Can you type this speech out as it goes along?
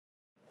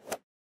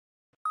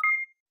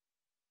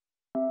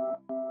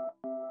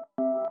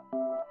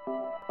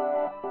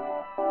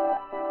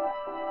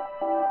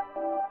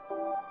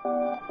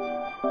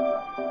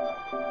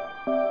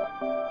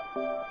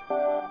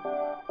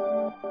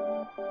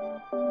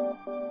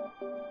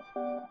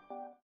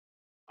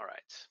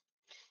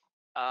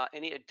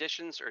Any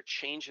additions or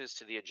changes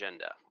to the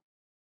agenda?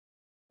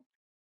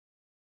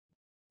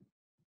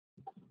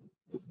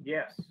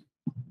 Yes.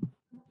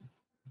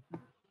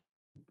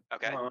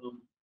 Okay.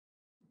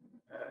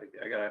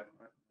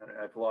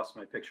 I've lost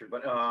my picture,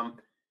 but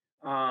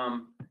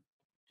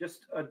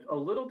just a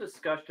little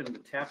discussion to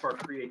tap our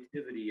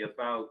creativity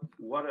about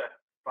what a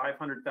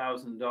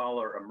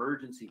 $500,000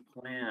 emergency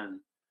plan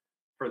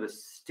for the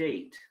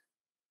state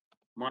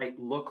might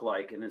look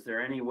like, and is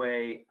there any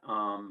way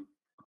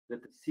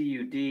that the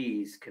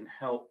CUDs can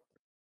help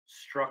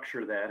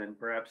structure that and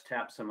perhaps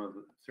tap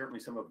certainly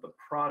some of the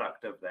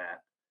product of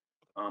that.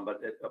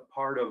 But a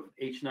part of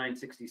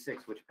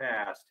H966, which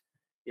passed,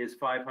 is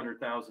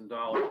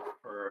 $500,000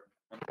 for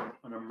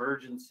an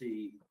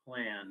emergency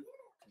plan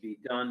to be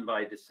done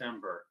by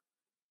December.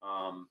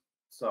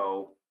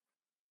 So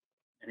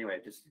anyway,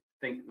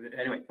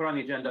 put on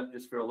the agenda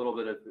just for a little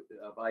bit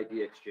of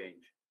idea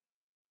exchange.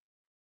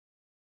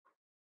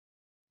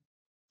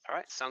 All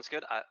right, sounds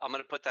good. I'm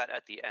going to put that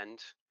at the end.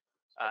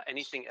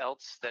 Anything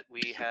else that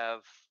we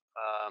have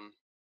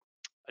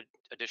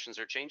additions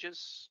or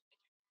changes?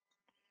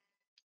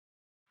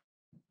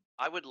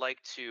 I would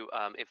like to,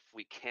 if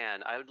we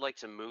can, I would like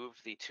to move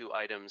the two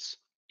items,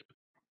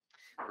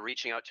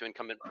 reaching out to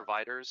incumbent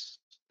providers,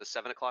 the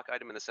 7 o'clock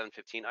item and the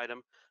 7:15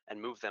 item, and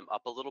move them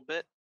up a little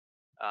bit,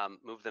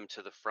 move them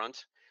to the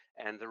front.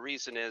 And the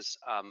reason is,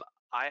 I'm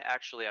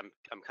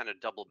kind of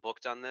double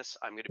booked on this.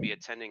 I'm going to be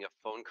attending a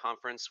phone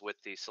conference with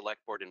the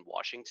select board in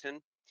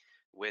Washington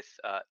with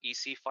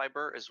EC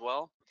Fiber as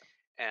well.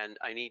 And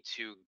I need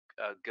to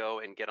go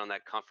and get on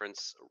that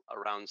conference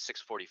around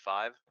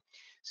 6:45.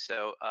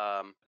 So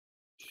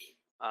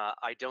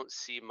I don't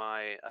see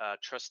my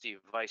trusty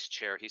vice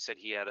chair. He said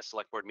he had a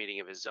select board meeting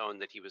of his own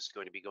that he was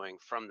going to be going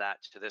from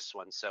that to this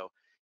one. So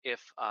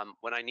if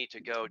when I need to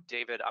go,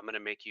 David, I'm going to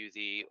make you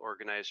the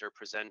organizer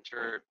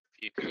presenter.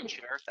 If you could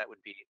chair, that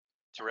would be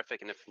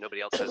terrific. And if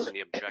nobody else has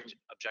any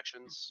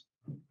objections,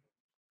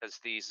 because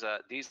these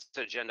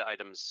agenda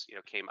items,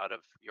 came out of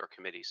your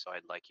committee, so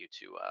I'd like you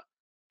to,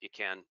 if you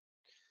can,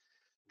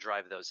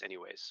 drive those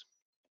anyways.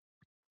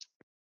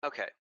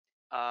 Okay.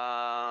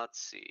 Let's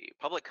see.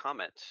 Public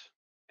comment.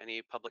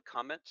 Any public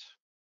comment?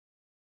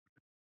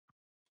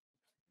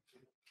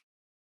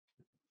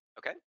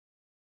 Okay.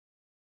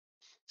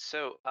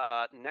 So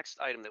next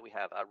item that we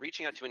have,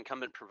 reaching out to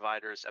incumbent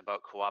providers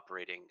about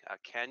cooperating.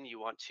 Ken, you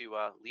want to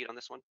lead on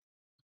this one?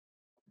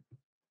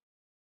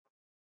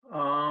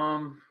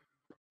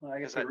 I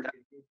guess I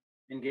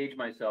engage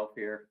myself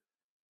here.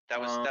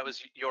 That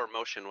was your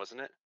motion,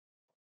 wasn't it?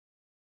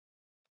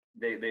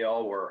 They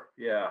all were,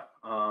 yeah.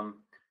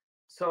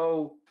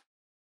 So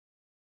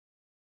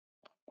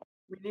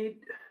we need,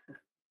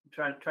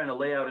 trying to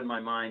lay out in my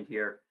mind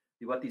here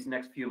what these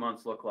next few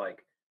months look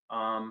like.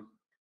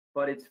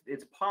 But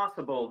it's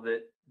possible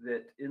that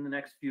in the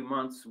next few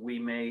months we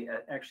may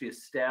actually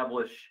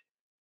establish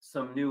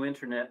some new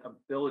internet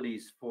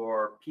abilities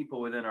for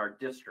people within our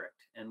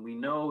district, and we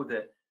know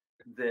that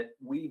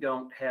we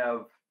don't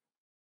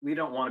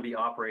want to be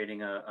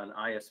operating an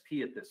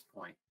ISP at this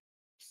point.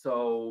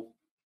 So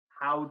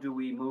how do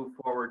we move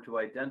forward to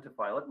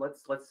identify?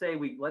 Let's say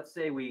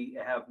we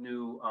have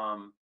new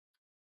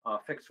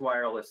fixed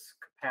wireless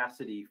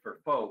capacity for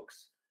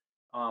folks.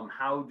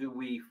 How do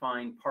we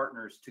find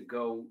partners to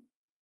go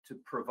to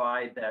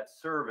provide that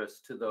service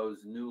to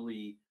those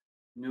newly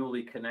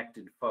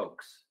connected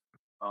folks?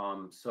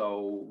 And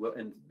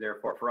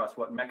therefore, for us,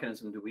 what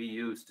mechanism do we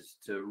use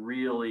to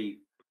really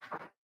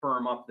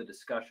firm up the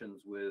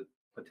discussions with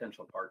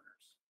potential partners?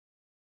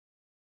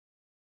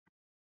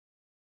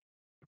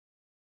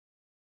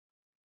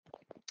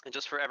 And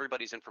just for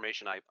everybody's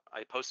information, I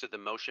posted the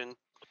motion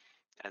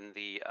and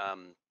the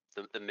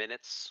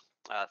minutes.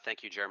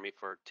 Thank you, Jeremy,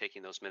 for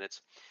taking those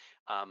minutes.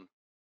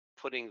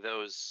 Putting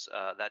those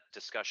that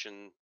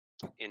discussion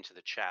into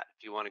the chat.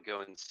 If you want to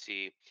go and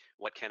see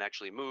what Ken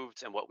actually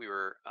moved and what we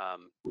were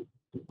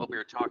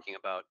talking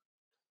about.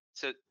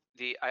 So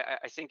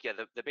I think, yeah,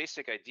 the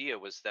basic idea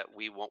was that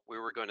we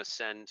were going to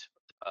send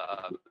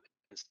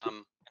in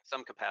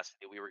some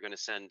capacity, we were going to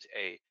send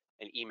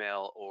an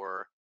email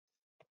or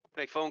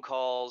make phone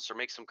calls or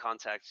make some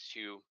contacts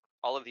to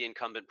all of the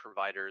incumbent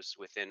providers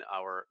within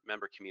our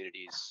member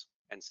communities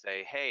and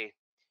say, hey,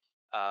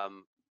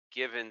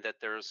 given that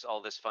there's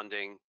all this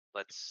funding,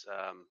 let's,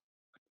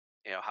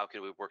 how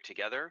can we work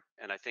together?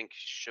 And I think,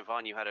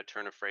 Siobhan, you had a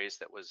turn of phrase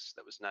that was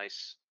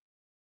nice,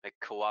 like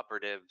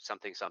cooperative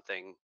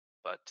something.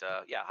 But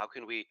yeah, how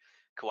can we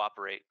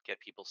cooperate, get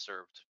people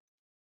served?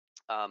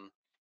 I'm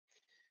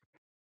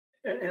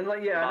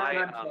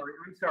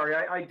sorry,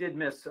 I did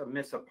miss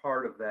a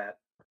part of that.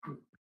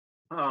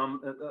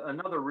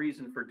 Another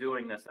reason for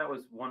doing this, that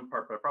was one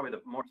part, but probably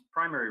the most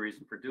primary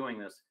reason for doing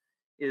this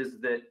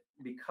is that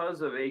because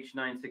of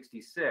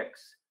H966,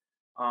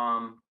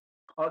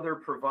 other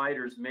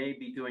providers may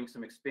be doing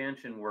some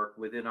expansion work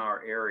within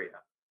our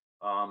area.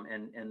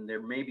 And there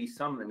may be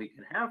some that we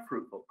can have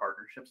fruitful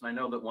partnerships. And I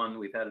know that one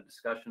we've had a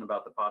discussion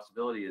about the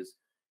possibility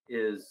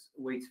is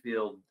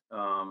Waitsfield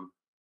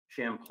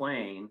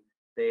Champlain.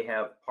 they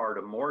have part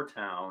of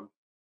Moortown,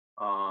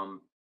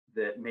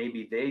 that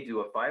maybe they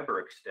do a fiber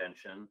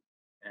extension,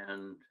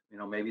 and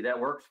maybe that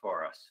works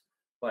for us.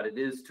 But it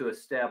is to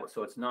establish,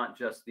 so it's not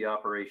just the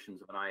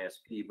operations of an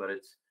ISP, but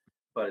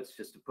it's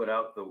just to put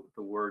out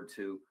the word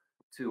to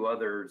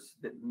others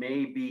that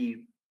may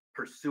be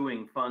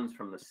pursuing funds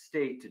from the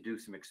state to do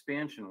some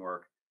expansion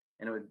work.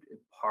 And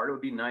part of it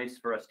would be nice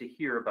for us to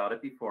hear about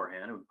it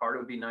beforehand, and part of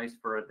it would be nice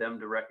for them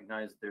to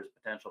recognize that there's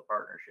potential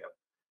partnership.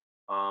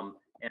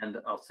 And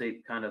I'll say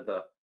kind of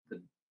the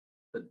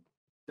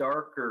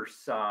darker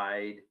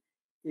side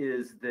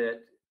is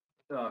that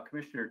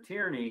Commissioner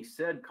Tierney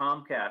said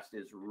Comcast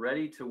is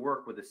ready to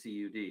work with the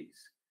CUDs,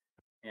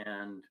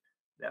 and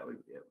that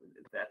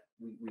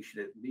we should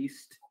at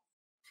least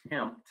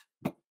attempt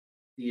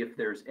see if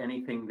there's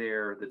anything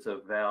there that's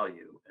of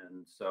value.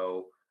 And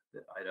so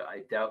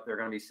I doubt they're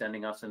going to be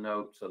sending us a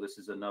note. So this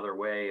is another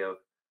way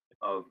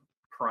of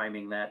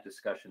priming that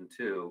discussion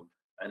too.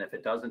 And if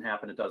it doesn't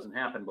happen, it doesn't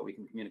happen, but we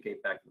can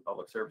communicate back to the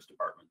Public Service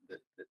Department that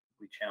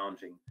we're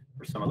challenging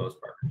for some of those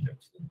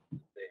partnerships that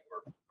they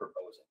were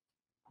proposing.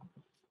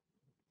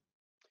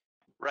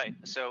 Right.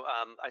 So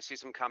I see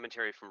some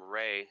commentary from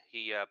Ray.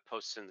 He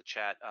posts in the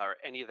chat, are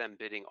any of them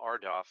bidding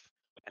RDOF?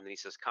 And then he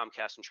says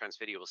Comcast and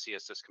Transvideo will see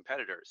us as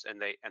competitors,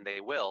 and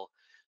they will.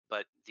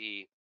 But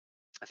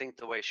I think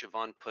the way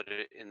Siobhan put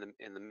it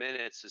in the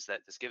minutes is that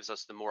this gives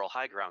us the moral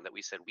high ground that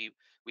we said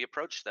we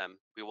approach them,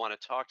 we want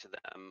to talk to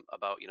them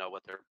about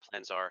what their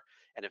plans are,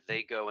 and if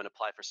they go and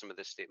apply for some of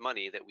this state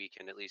money, that we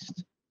can at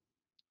least,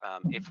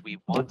 if we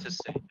want to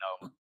say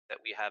no, that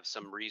we have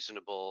some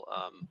reasonable,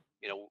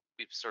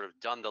 we've sort of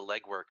done the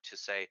legwork to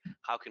say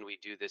how can we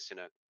do this in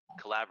a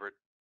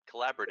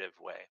collaborative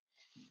way.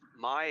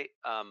 My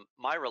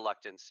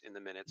reluctance in the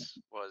minutes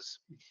was,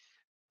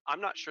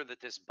 I'm not sure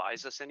that this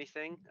buys us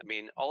anything. I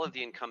mean, all of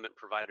the incumbent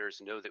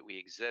providers know that we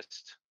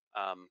exist.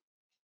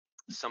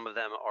 Some of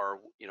them are,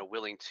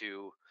 willing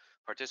to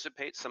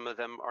participate. Some of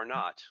them are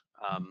not.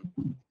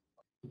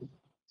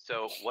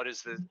 So what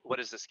does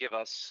this give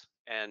us?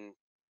 And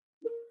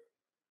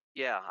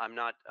yeah, I'm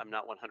not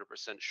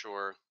 100%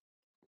 sure.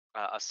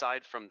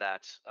 Aside from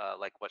that,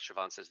 like what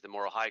Siobhan says, the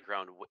moral high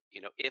ground.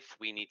 If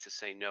we need to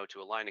say no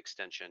to a line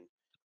extension,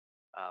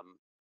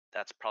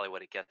 that's probably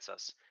what it gets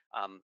us.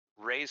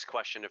 Ray's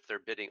question, if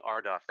they're bidding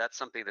RDOF, that's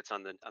something that's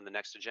on the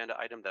next agenda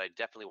item that I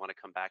definitely want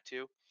to come back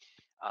to.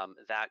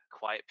 That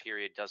quiet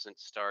period doesn't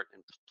start,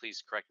 and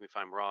please correct me if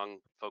I'm wrong,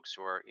 folks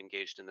who are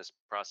engaged in this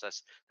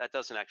process, that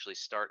doesn't actually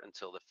start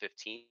until the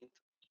 15th.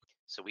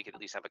 So we could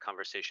at least have a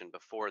conversation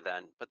before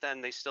then, but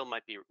then they still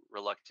might be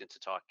reluctant to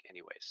talk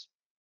anyways.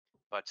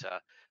 But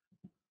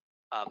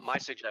my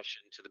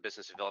suggestion to the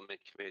Business Development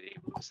Committee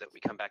was that we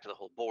come back to the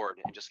whole board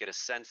and just get a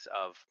sense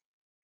of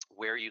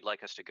where you'd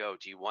like us to go.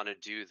 Do you want to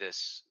do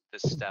this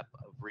step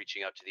of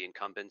reaching out to the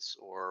incumbents,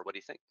 or what do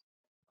you think?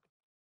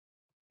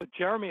 But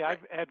Jeremy,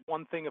 I've add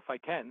one thing if I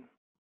can.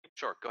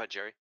 Sure, go ahead,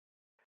 Jerry.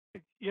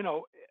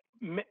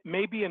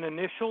 Maybe an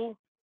initial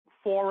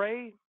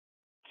foray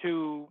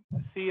to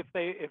see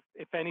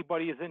if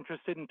anybody is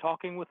interested in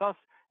talking with us.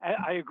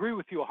 I agree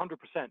with you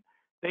 100%.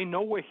 They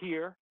know we're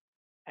here,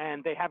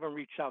 and they haven't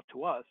reached out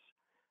to us.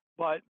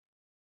 But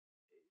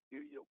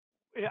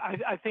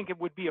I think it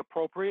would be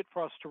appropriate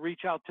for us to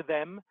reach out to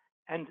them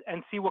and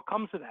see what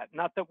comes of that.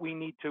 Not that we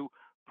need to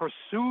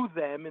pursue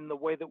them in the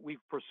way that we've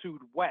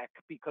pursued WEC,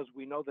 because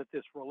we know that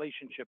this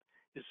relationship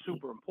is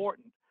super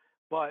important.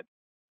 But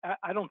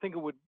I don't think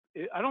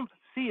I don't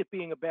see it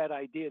being a bad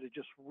idea to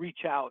just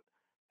reach out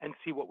and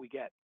see what we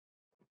get.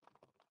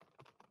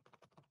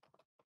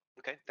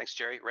 Okay, thanks,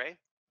 Jerry. Ray?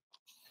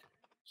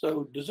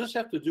 So does this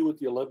have to do with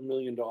the $11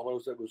 million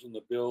that was in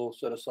the bill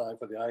set aside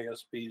for the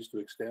ISPs to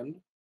extend?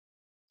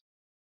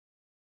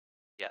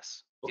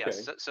 Yes. Okay.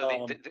 Yes.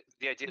 So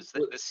the idea is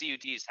that the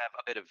CUDs have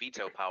a bit of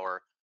veto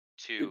power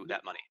to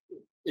that money.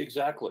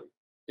 Exactly.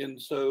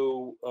 And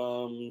so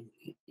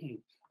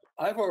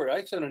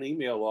I sent an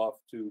email off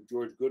to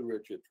George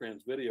Goodrich at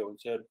Transvideo and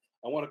said,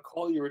 I want to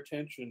call your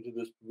attention to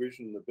this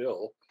provision in the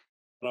bill,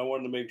 and I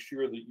wanted to make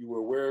sure that you were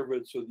aware of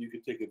it so that you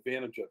could take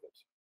advantage of it.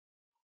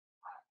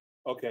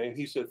 Okay, and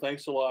he said,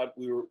 thanks a lot.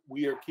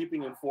 We are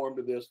keeping informed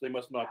of this. They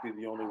must not be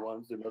the only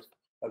ones. They must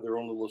have their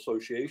own little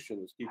association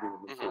that's keeping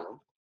them informed.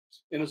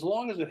 And as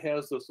long as it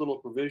has this little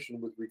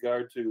provision with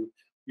regard to,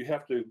 you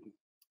have to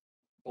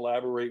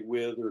collaborate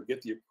with or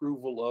get the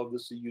approval of the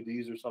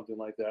CUDs or something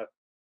like that,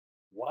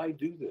 why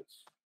do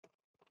this?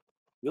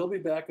 They'll be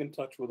back in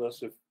touch with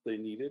us if they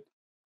need it.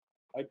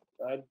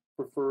 I'd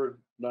prefer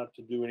not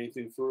to do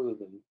anything further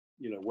than,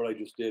 what I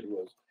just did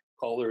was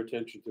call their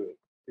attention to it,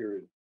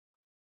 period.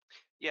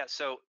 Yeah,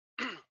 so,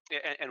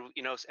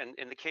 and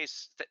in the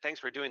case, thanks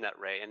for doing that,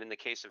 Ray. And in the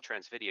case of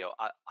Transvideo,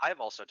 I've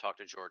also talked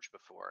to George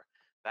before,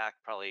 back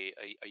probably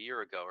a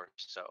year ago or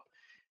so.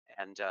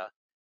 And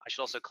I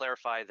should also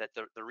clarify that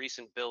the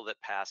recent bill that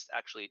passed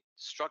actually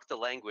struck the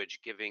language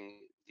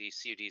giving the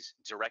CUDs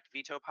direct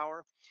veto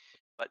power,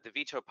 but the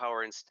veto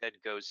power instead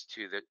goes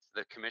to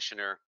the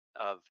commissioner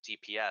of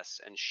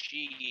DPS, and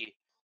she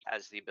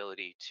has the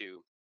ability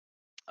to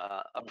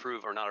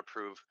approve or not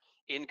approve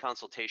in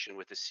consultation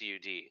with the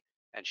CUD.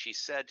 And she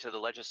said to the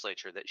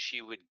legislature that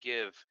she would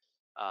give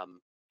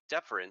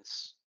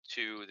deference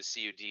to the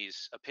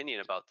CUD's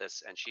opinion about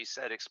this. And she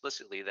said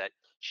explicitly that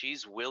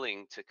she's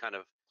willing to kind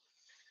of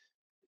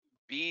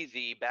be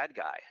the bad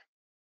guy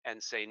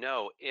and say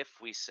no if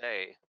we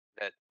say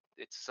that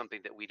it's something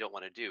that we don't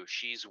want to do.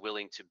 She's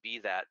willing to be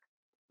that,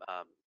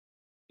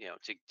 you know,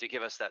 to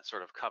give us that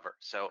sort of cover.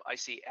 So I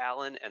see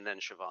Alan and then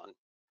Siobhan.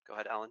 Go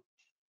ahead, Alan.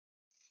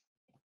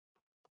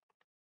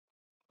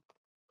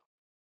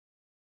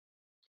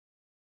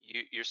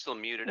 You're still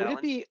muted, Would Alan.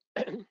 it be,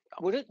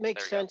 would it make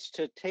there you go. sense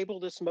to table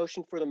this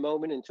motion for the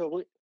moment until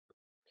we,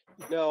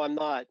 no, I'm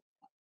not.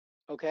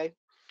 Okay,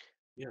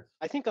 Yes.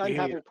 I think I'm We hear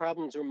you. having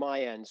problems on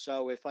my end.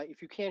 So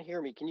if you can't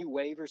hear me, can you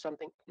wave or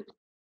something?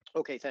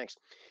 Okay, thanks.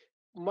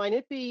 Might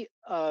it be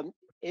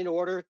in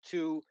order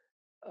to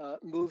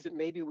move that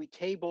maybe we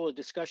table a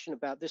discussion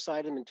about this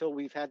item until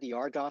we've had the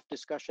RDOF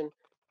discussion?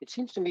 It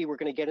seems to me we're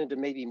going to get into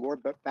maybe more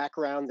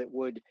background that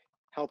would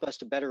help us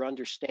to better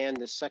understand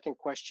the second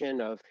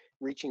question of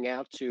reaching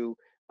out to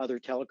other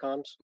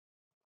telecoms.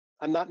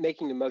 I'm not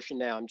making the motion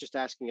now. I'm just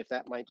asking if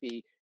that might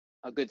be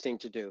a good thing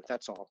to do.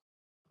 That's all.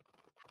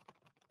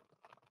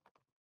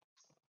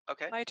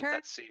 Okay. My turn?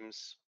 That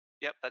seems,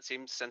 yep, that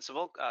seems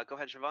sensible. Go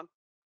ahead, Siobhan.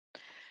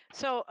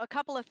 So a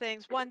couple of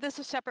things. One, this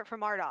is separate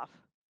from RDOF.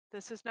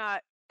 This is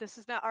not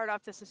RDOF,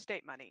 this is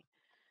state money.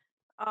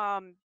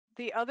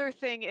 The other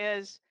thing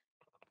is,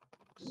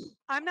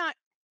 I'm not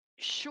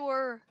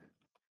sure,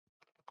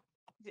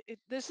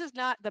 this is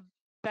not the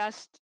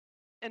best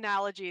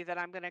analogy that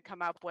I'm going to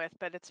come up with,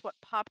 but it's what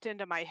popped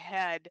into my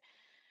head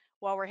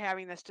while we're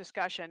having this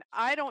discussion.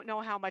 I don't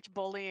know how much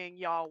bullying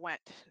y'all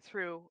went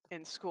through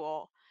in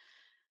school,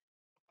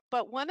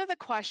 but one of the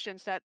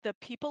questions that the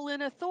people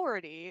in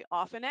authority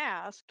often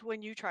asked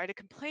when you try to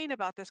complain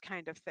about this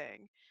kind of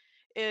thing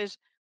is,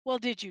 well,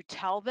 did you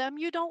tell them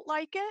you don't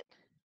like it?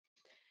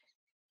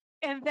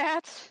 And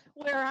that's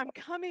where I'm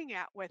coming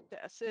at with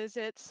this, is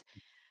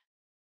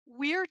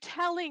we're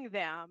telling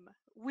them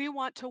we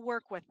want to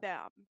work with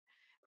them.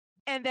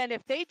 And then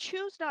if they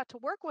choose not to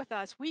work with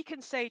us, we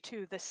can say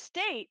to the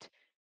state,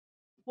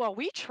 well,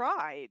 we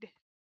tried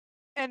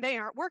and they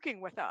aren't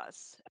working with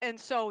us. And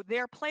so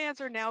their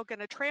plans are now going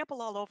to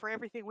trample all over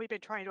everything we've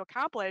been trying to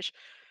accomplish.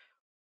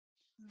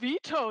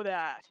 Veto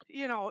that.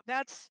 You know,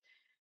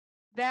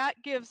 that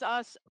gives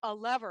us a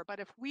lever. But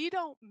if we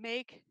don't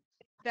make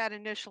that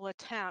initial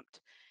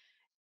attempt,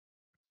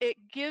 it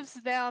gives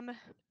them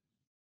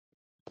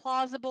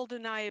plausible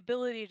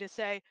deniability to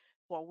say,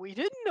 well, we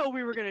didn't know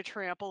we were going to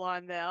trample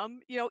on them,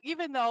 you know,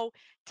 even though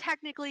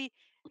technically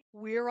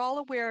we're all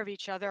aware of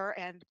each other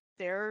and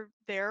they're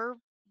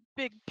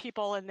big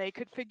people and they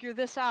could figure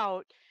this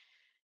out.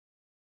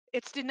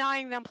 It's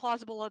denying them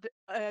plausible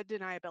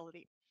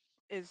deniability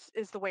is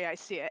the way I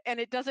see it. And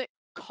it doesn't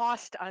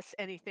cost us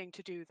anything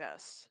to do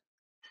this,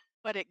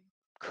 but it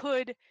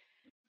could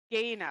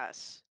gain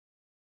us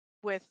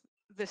with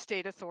the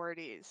state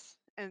authorities.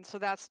 And so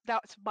that's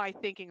my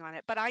thinking on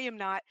it. But I am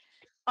not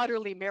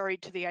utterly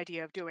married to the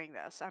idea of doing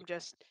this. I'm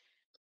just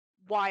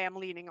why I'm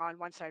leaning on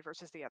one side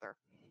versus the other.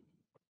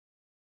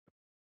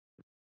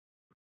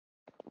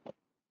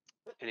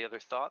 Any other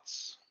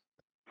thoughts?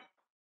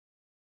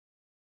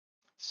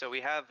 So we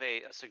have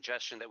a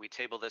suggestion that we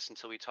table this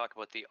until we talk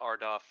about the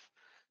RDOF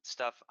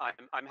stuff.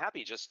 I'm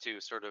happy just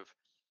to sort of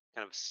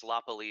kind of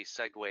sloppily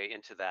segue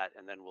into that,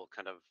 and then we'll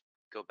kind of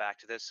go back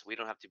to this. We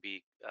don't have to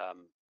be,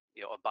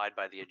 you know, abide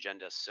by the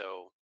agenda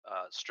so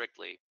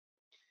strictly.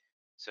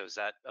 So is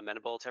that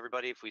amenable to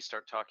everybody if we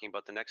start talking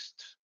about the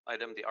next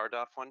item, the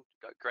RDOF one?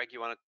 Greg, you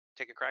want to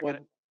take a crack at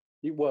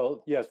it?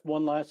 Well, yes,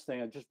 one last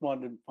thing. I just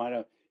wanted to find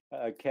out,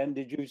 Ken,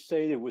 did you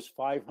say it was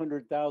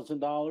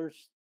 $500,000?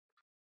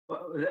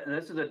 Well,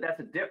 that's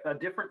a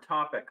different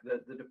topic.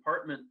 The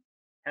department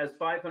has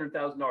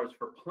 $500,000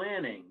 for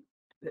planning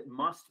that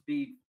must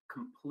be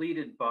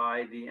completed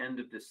by the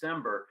end of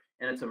December,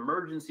 and it's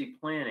emergency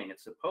planning.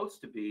 It's supposed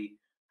to be,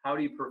 how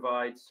do you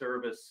provide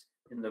service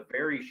in the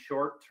very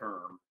short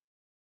term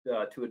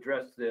to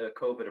address the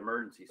COVID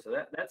emergency? So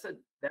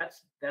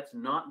that's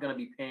not going to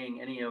be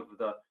paying any of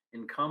the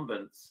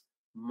incumbents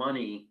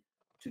money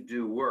to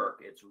do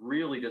work. It's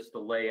really just to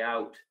lay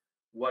out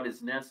what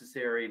is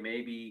necessary,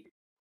 maybe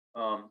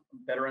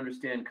better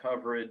understand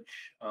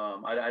coverage.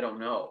 I don't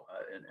know,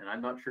 and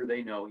I'm not sure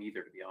they know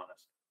either, to be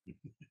honest.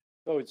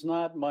 So it's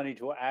not money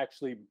to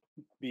actually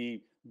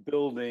be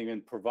building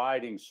and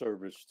providing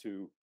service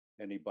to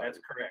anybody. That's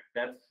correct.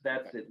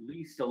 That's Okay. at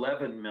least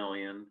 11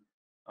 million.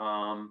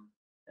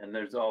 And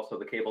there's also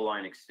the cable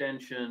line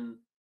extension.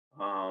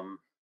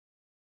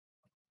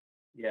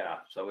 Yeah,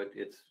 so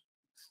it's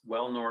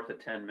well north of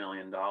 $10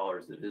 million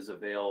that is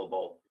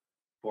available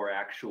for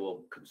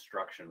actual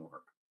construction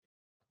work.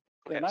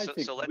 Okay, And I so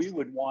think let's, we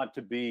would want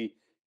to be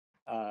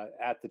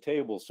at the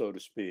table, so to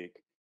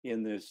speak,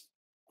 in this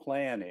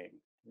planning,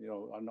 you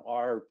know, on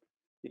our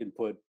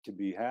input to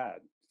be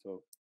had.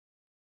 So,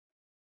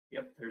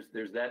 Yep,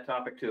 there's that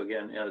topic too.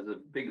 Again, as a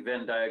big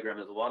Venn diagram,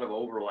 there's a lot of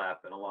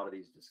overlap in a lot of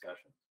these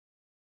discussions.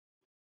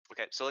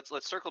 Okay, so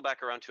let's circle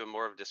back around to a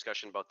more of a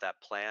discussion about that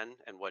plan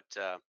and what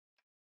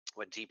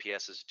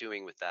DPS is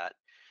doing with that.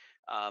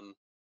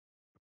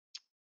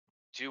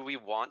 Do we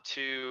want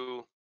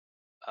to?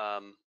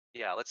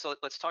 Yeah, let's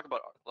talk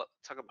about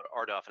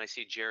RDOF. And I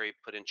see Jerry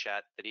put in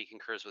chat that he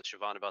concurs with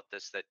Siobhan about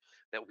this. That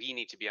we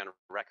need to be on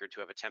record to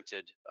have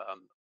attempted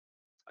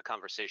a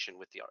conversation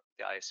with the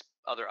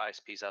other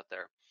ISPs out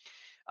there.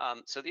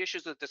 So the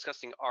issues with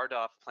discussing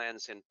RDOF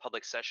plans in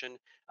public session.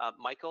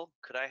 Michael,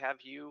 could I have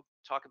you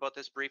talk about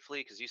this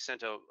briefly? Because you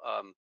sent a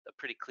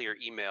pretty clear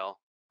email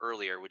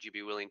earlier. Would you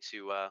be willing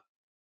to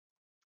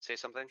say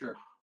something? Sure.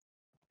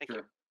 Thank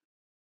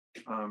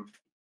Sure.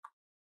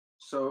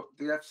 So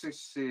the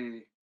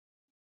FCC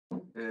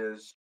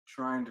is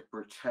trying to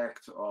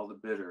protect all the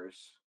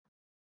bidders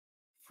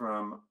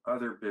from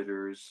other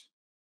bidders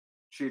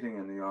cheating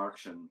in the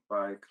auction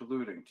by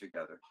colluding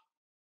together,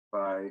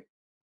 by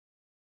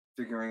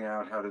figuring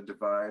out how to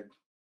divide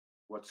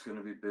what's going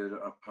to be bid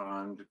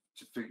upon,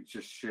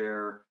 to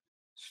share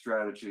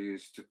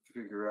strategies, to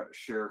figure out,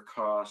 share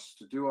costs,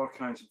 to do all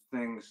kinds of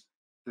things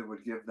that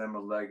would give them a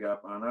leg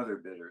up on other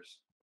bidders.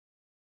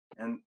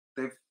 And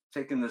they've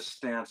taken this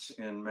stance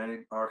in many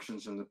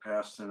auctions in the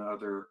past and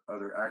other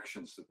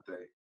actions that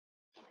they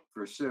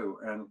pursue.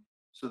 And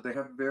so they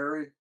have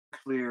very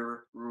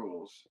clear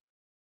rules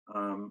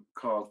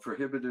called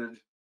prohibited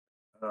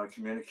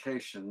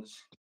communications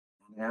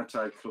and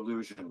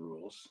anti-collusion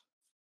rules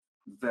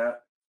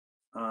that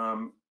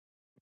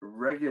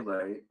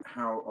regulate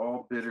how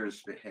all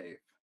bidders behave.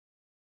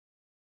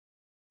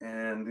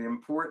 And the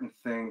important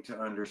thing to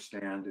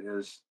understand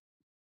is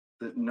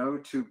that no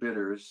two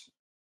bidders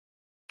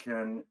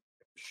can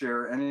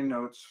share any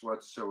notes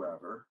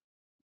whatsoever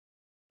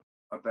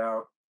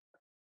about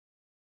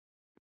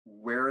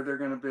where they're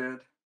going to bid,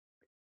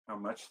 how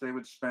much they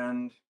would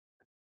spend,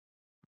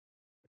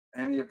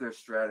 any of their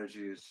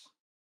strategies,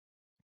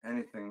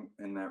 anything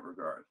in that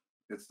regard.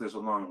 There's a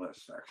long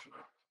list,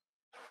 actually.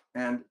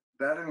 And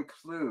that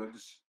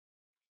includes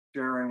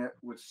sharing it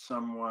with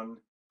someone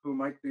who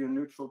might be a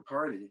neutral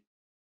party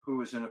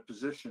who is in a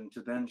position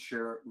to then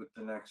share it with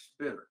the next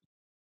bidder.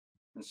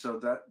 And so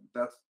that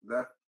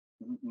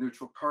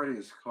neutral party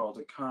is called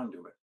a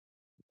conduit.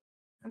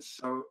 And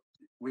so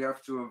we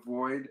have to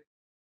avoid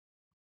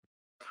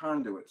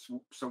conduits.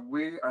 So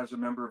we, as a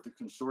member of the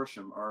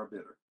consortium, are a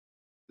bidder.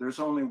 There's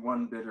only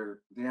one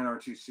bidder. The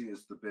NRTC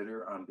is the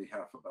bidder on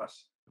behalf of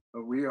us,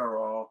 but we are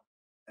all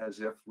as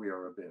if we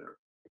are a bidder.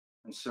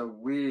 And so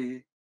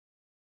we,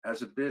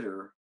 as a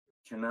bidder,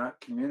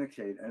 cannot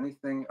communicate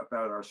anything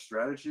about our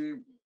strategy,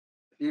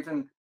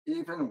 even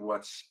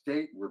what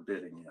state we're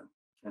bidding in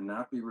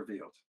cannot be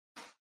revealed.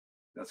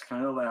 That's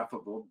kind of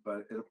laughable,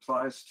 but it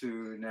applies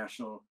to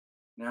national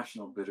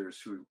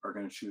bidders who are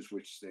going to choose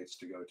which states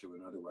to go to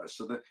and otherwise.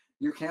 So that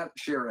you can't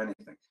share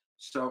anything.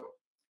 So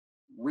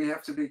we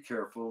have to be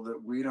careful that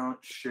we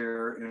don't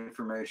share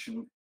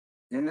information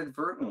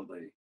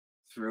inadvertently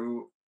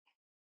through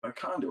a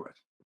conduit.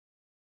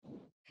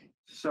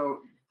 So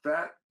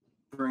that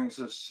brings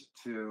us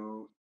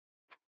to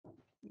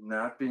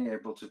not being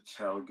able to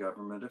tell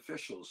government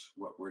officials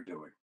what we're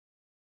doing,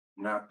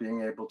 not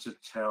being able to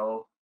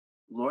tell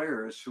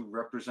lawyers who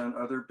represent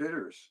other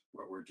bidders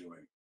what we're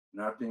doing,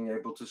 not being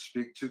able to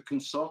speak to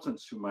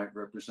consultants who might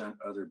represent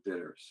other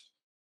bidders,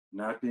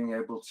 not being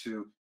able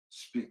to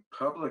speak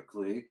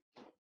publicly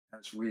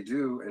as we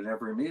do in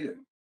every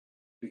meeting,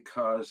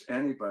 because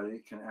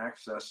anybody can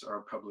access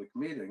our public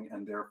meeting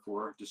and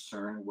therefore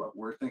discern what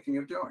we're thinking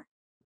of doing.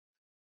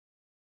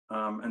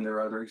 And there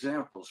are other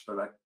examples, but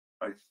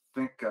I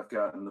think I've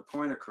gotten the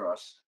point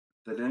across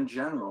that in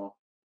general,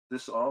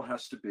 this all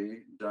has to be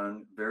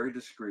done very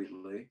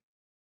discreetly.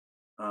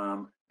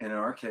 In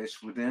our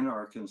case, within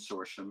our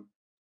consortium,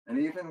 and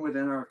even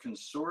within our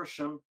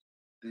consortium,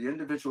 the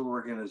individual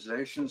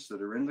organizations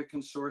that are in the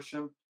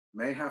consortium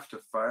may have to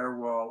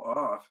firewall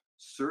off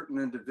certain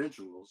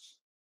individuals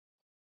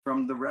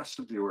from the rest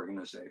of the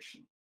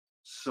organization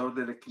so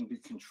that it can be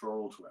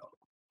controlled well.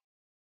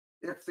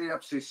 If the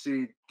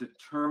FCC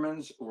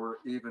determines or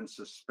even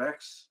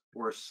suspects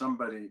or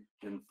somebody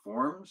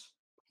informs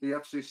the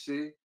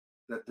FCC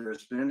that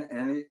there's been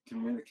any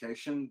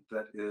communication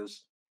that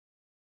is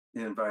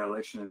in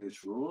violation of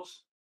these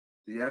rules,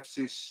 the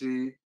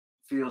FCC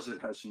feels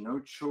it has no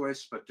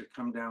choice but to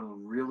come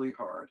down really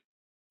hard.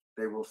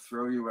 They will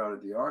throw you out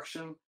of the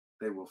auction.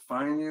 They will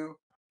fine you.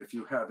 If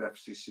you have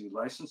FCC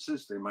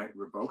licenses, they might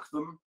revoke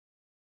them.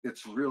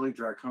 It's really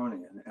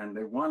draconian, and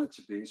they want it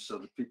to be so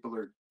that people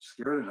are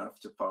scared enough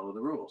to follow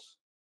the rules.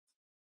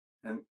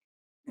 And,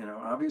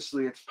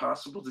 obviously it's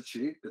possible to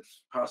cheat.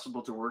 It's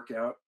possible to work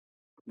out,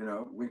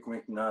 wink,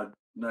 wink, nod,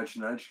 nudge,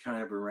 nudge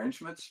kind of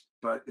arrangements,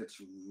 but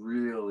it's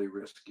really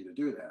risky to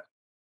do that.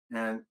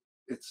 And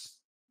it's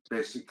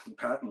basically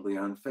patently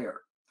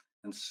unfair.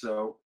 And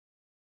so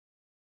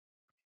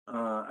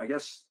I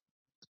guess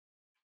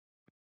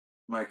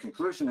my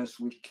conclusion is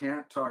we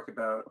can't talk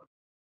about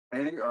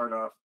any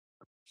RDOF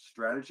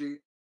strategy,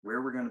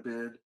 where we're going to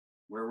bid,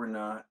 where we're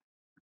not,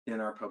 in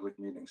our public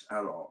meetings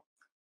at all.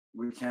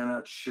 We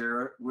cannot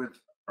share it with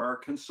are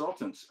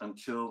consultants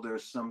until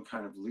there's some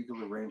kind of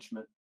legal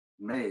arrangement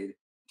made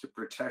to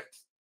protect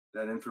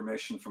that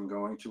information from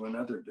going to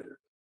another bidder.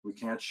 We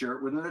can't share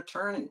it with an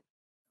attorney.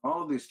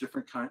 All of these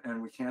different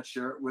and we can't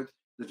share it with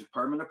the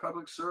Department of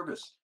Public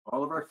Service.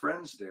 All of our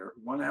friends there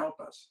who want to help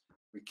us.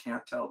 We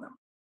can't tell them.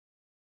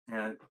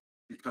 And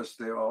because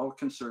they all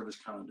can serve as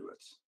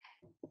conduits.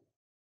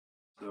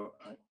 So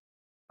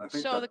I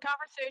think So the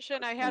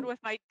conversation I had with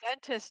my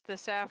dentist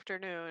this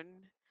afternoon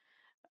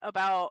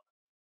about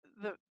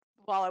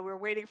while we were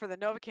waiting for the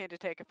Novocaine to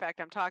take effect,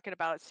 I'm talking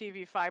about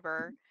CV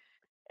fiber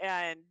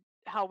and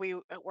how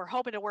we're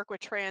hoping to work with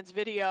Trans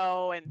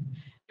Video, and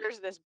there's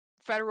this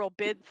federal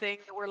bid thing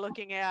that we're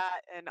looking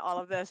at and all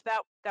of this.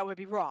 That would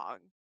be wrong.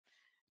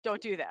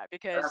 Don't do that,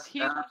 because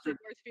he lives in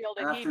Northfield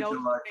and he knows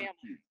July the family.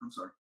 15th. I'm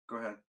sorry, go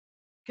ahead.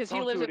 Because he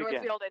Don't lives do in it again.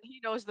 Northfield and he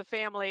knows the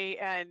family,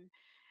 and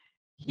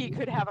he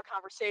could have a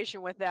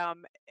conversation with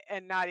them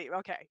and not even,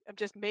 okay, I'm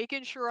just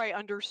making sure I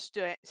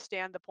understand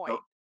the point.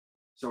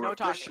 So No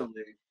talking.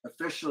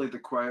 officially, the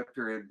quiet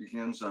period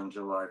begins on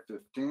July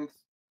 15th.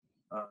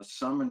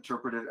 Some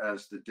interpret it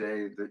as the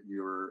day that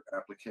your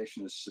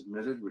application is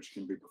submitted, which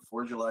can be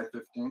before July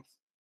 15th.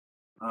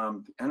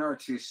 The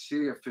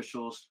NRTC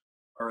officials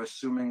are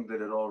assuming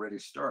that it already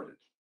started.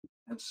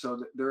 And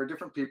so there are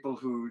different people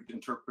who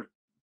interpret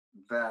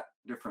that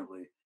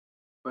differently.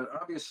 But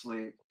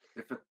obviously,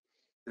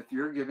 if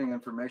you're giving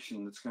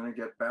information that's going to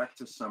get back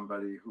to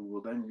somebody who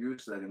will then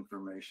use that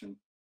information,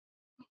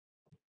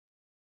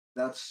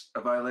 that's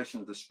a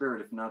violation of the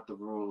spirit, if not the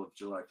rule of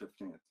July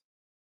 15th.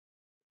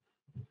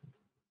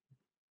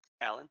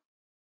 Alan?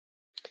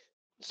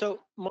 So,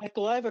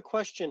 Michael, I have a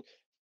question.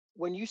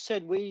 When you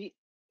said we,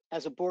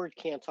 as a board,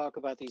 can't talk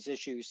about these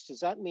issues, does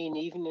that mean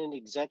even in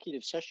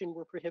executive session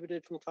we're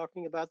prohibited from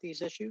talking about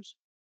these issues?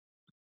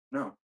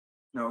 No,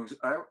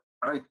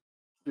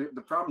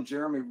 the problem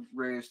Jeremy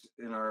raised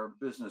in our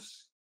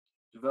business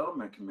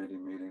development committee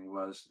meeting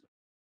was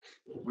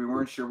we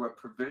weren't sure what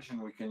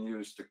provision we can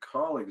use to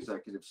call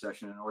executive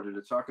session in order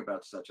to talk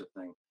about such a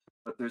thing.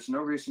 But there's no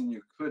reason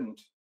you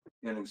couldn't,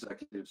 in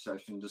executive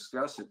session,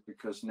 discuss it,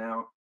 because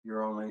now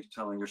you're only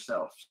telling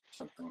yourself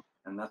something,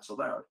 and that's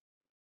allowed.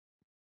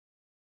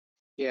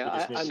 Yeah, You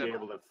just need I'm to be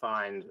able to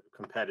find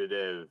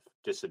competitive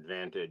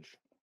disadvantage.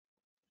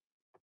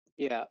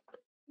 Yeah,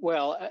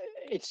 well,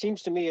 it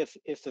seems to me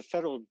if the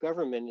federal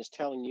government is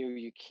telling you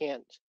you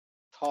can't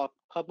talk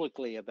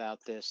publicly about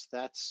this,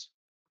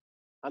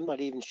 I'm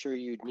not even sure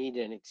you'd need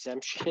an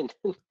exemption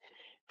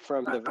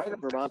from the I don't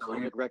think Vermont so.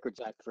 Public Records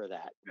Act for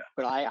that. Yeah.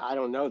 But I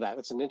don't know that.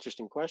 It's an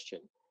interesting question.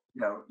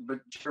 Yeah, but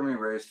Jeremy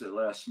raised it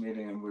last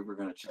meeting, and we were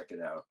going to check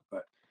it out.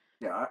 But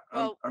yeah,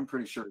 Well, I'm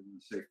pretty sure we're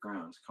in safe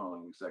grounds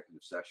calling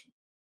executive session.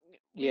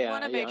 we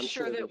want to make I'm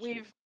sure that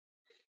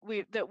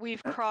there's-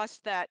 we've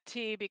crossed that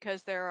T,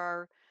 because there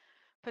are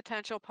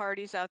potential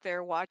parties out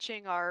there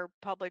watching our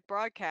public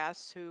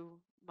broadcasts who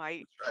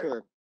might That's right.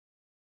 Sure.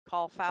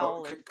 call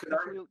foul could if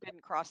we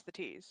didn't cross the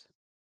T's.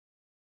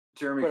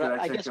 Jeremy, But could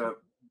I I take guess- a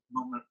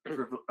moment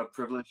of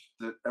privilege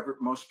that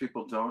most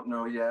people don't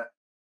know yet,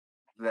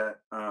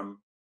 that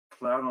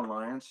Cloud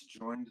Alliance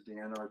joined the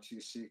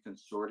NRTC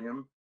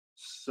consortium.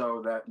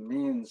 So that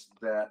means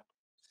that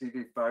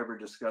CV Fiber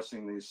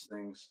discussing these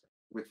things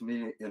with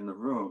me in the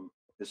room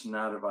is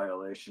not a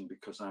violation,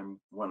 because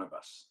I'm one of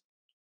us.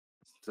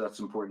 So that's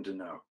important to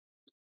know.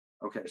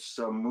 Okay,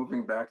 so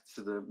moving back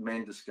to the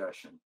main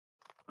discussion.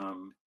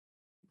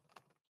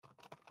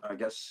 I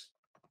guess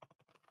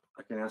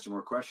I can answer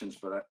more questions,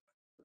 but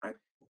I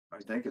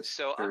think it's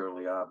So,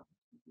 fairly obvious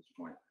at this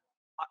point.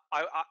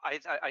 I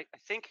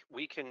think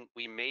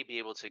we may be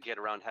able to get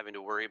around having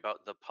to worry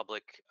about the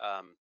public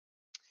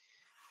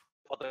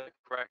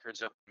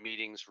records of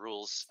meetings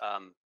rules.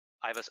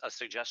 I have a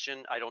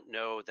suggestion. I don't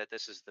know that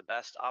this is the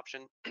best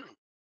option.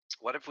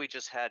 What if we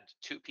just had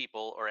 2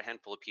 people or a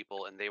handful of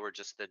people, and they were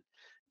just the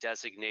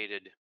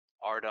designated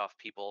RDOF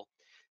people?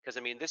 Because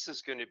I mean, this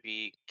is going to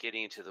be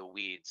getting into the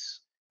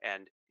weeds.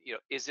 And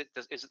is it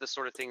the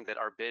sort of thing that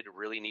our bid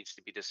really needs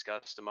to be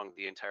discussed among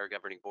the entire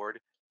governing board?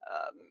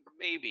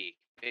 Maybe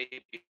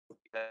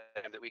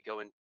that we go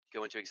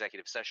into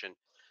executive session.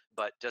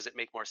 But does it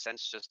make more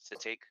sense just to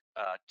take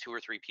 2 or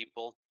 3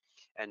 people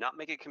and not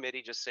make a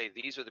committee? Just say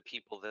these are the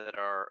people that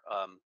are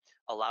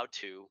allowed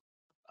to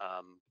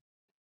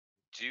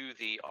do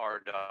the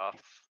RDOF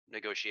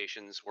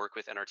negotiations, work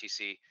with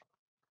NRTC,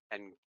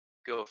 and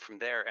go from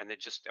there. And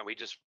we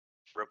just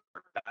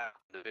report back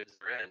the bids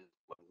are in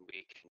when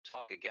we can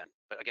talk again.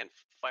 But again,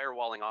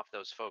 firewalling off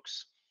those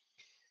folks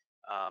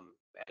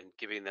and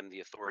giving them the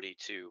authority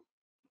to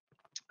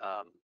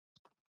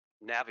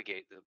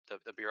navigate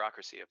the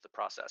bureaucracy of the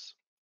process.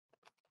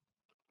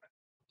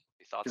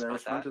 Any thoughts Can I about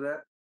respond that? to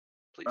that?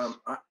 Please.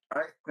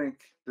 I think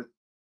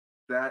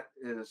that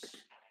is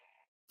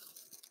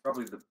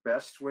probably the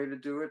best way to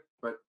do it,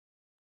 but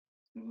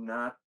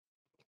not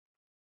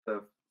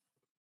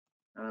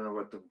I don't know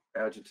what the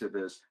adjective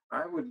is.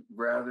 I would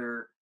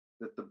rather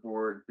that the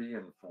board be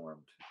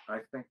informed.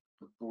 I think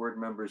the board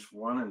members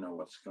want to know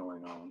what's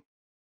going on.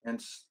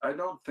 And I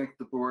don't think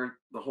the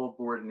whole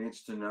board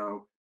needs to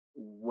know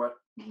what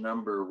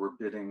number we're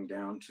bidding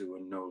down to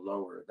and no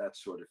lower, that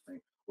sort of thing,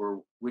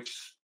 or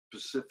which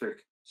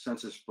specific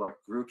census block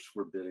groups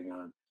we're bidding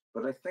on.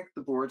 But I think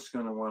the board's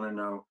going to want to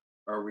know,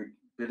 are we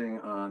bidding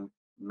on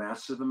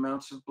massive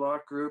amounts of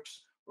block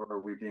groups, or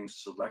are we being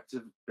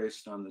selective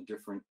based on the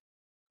different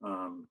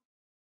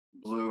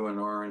blue and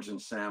orange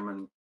and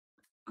salmon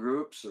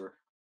groups? Or,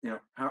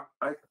 how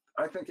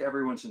I think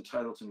everyone's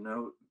entitled to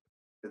know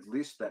at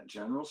least that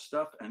general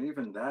stuff, and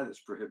even that is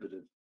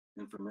prohibited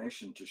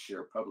information to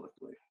share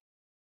publicly.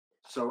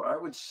 So I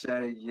would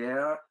say,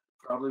 yeah,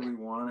 probably we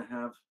want to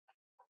have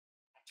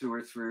 2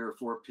 or 3 or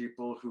 4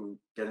 people who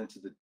get into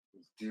the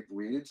deep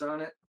weeds on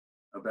it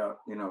about,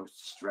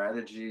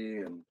 strategy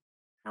and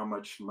how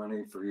much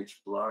money for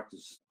each block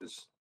is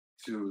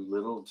too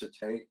little to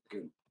take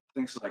and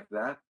things like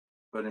that.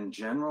 But in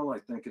general, I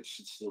think it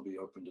should still be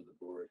open to the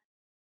board.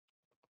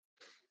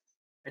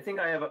 I think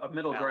I have a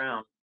middle Alan?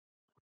 ground.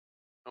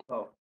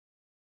 Oh,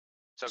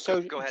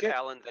 So go ahead,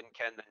 Alan, then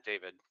Ken, then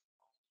David.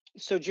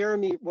 So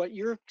Jeremy, what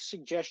you're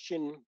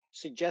suggesting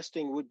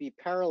would be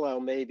parallel,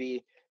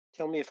 maybe,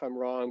 tell me if I'm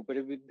wrong, but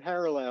it would be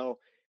parallel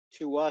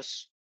to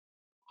us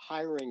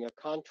hiring a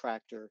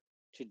contractor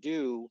to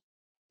do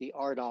the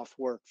RDOF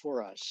work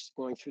for us,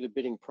 going through the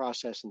bidding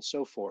process and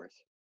so forth.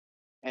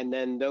 And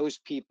then those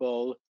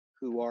people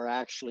who are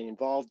actually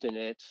involved in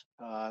it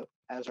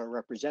as our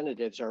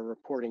representatives are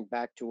reporting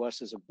back to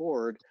us as a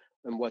board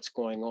on what's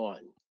going on.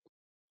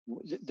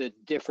 The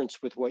difference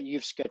with what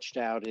you've sketched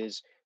out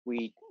is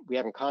we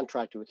haven't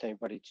contracted with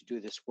anybody to do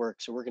this work,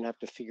 so we're going to have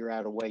to figure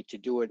out a way to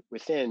do it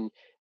within,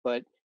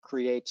 but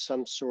create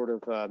some sort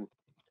of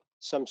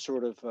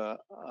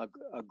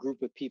a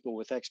group of people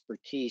with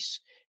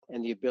expertise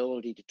and the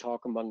ability to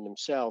talk among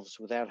themselves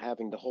without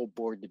having the whole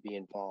board to be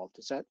involved.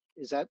 Is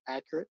that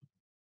accurate?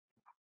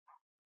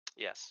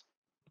 Yes.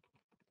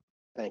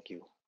 Thank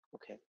you.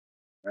 Okay.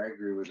 I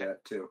agree with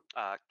that too.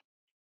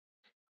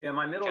 yeah,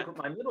 my middle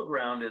Ken?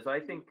 ground is I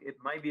think it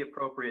might be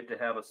appropriate to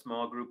have a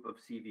small group of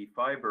CV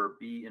Fiber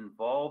be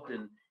involved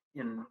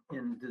in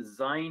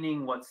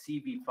designing what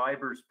CV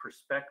Fiber's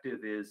perspective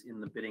is in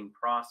the bidding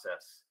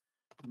process.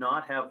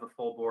 Not have the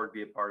full board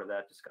be a part of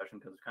that discussion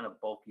because it's kind of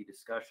bulky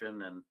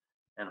discussion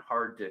and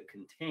hard to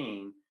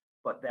contain.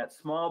 But that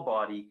small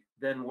body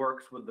then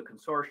works with the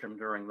consortium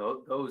during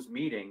those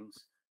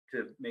meetings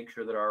to make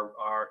sure that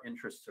our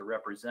interests are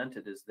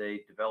represented as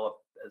they develop,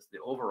 as the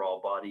overall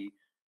body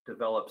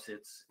develops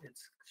its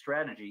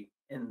strategy.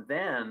 And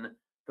then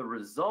the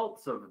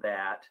results of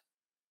that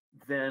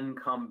then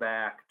come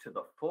back to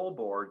the full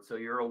board, so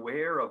you're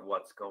aware of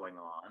what's going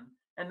on.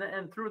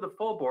 And through the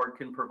full board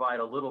can provide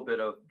a little bit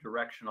of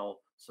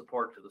directional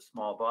support to the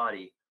small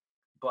body,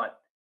 but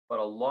a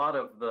lot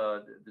of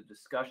the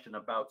discussion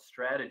about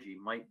strategy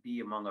might be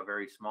among a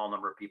very small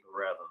number of people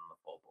rather than the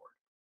full board.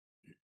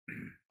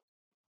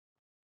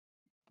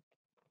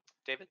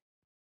 David?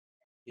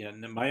 Yeah,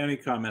 and my only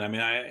comment, I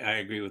mean, I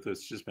agree with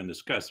what's just been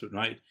discussed, but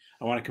I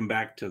want to come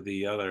back to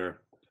the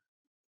other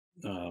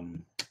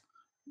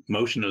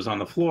motion that was on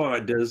the floor.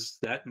 Does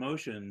that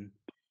motion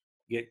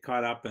get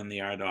caught up in the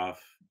RDOF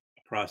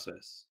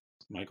process,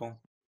 Michael?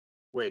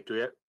 Wait,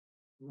 do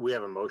we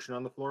have a motion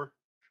on the floor?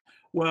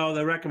 Well,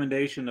 the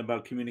recommendation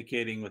about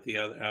communicating with the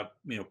other,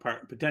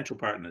 potential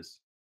partners.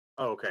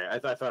 Oh, okay. I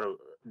thought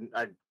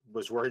I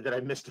was worried that I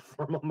missed a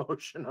formal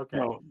motion. Okay.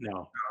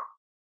 No.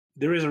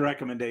 There is a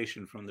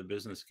recommendation from the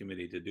business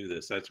committee to do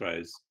this. That's why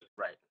it's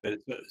right.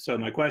 So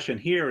my question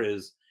here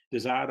is,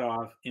 does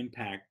RDOF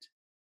impact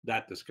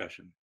that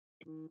discussion?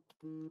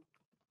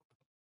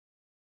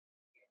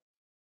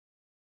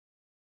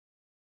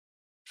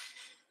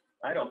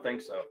 I don't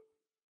think so.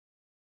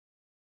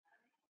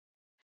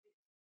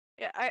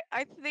 Yeah,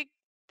 I think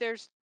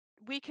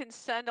we can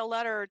send a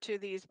letter to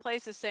these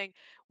places saying,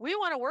 we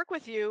want to work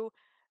with you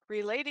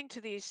relating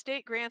to these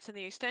state grants and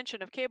the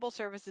extension of cable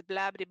services,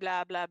 blah, blah,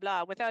 blah, blah,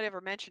 blah, without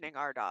ever mentioning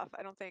RDOF.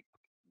 I don't think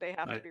they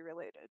have to be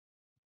related.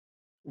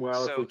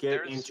 Well, if we So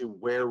get into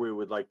where we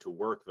would like to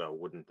work, though,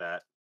 wouldn't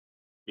that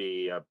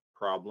be a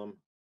problem?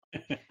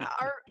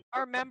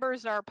 Our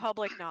members are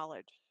public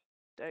knowledge.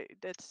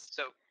 That's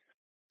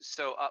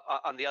So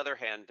on the other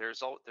hand,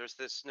 there's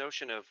this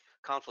notion of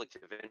conflict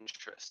of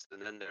interest,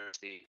 and then there's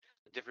the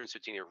difference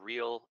between a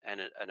real and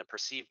a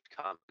perceived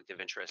conflict of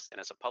interest. And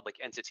as a public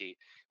entity,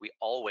 we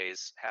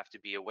always have to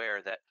be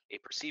aware that a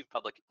perceived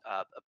conflict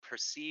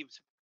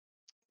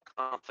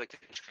of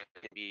interest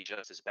can be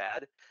just as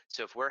bad.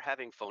 So if we're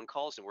having phone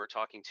calls and we're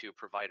talking to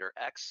provider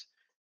X,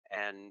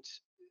 and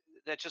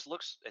it just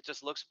looks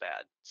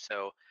bad.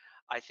 So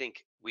I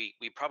think we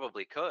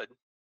probably could,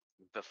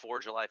 before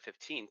July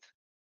 15th,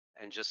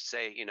 and just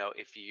say,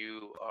 if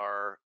you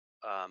are,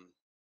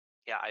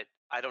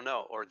 I don't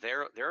know, or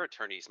their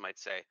attorneys might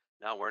say,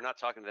 no, we're not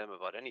talking to them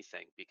about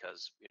anything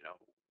because,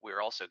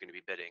 we're also going to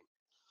be bidding.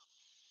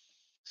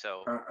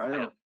 So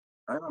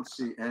I don't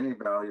see any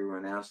value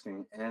in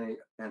asking any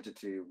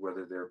entity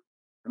whether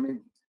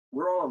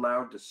we're all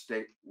allowed to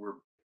state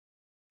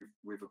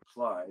we've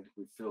applied,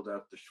 we've filled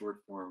out the short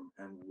form,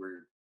 and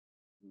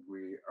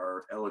we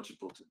are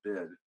eligible to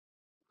bid.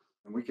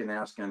 And we can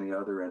ask any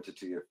other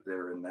entity if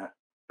they're in that.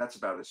 That's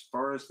about as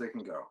far as they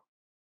can go.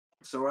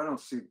 So I don't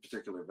see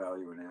particular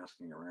value in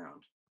asking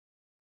around.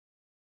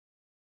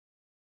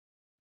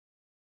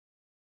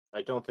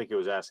 I don't think it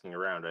was asking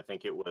around. I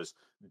think it was,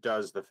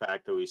 does the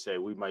fact that we say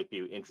we might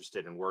be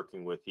interested in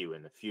working with you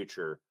in the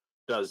future,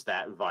 does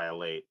that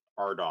violate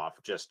RDOF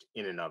just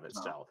in and of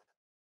itself?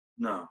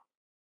 No,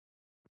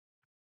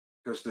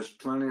 because there's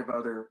plenty of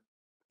other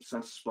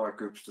census block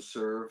groups to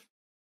serve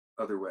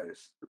other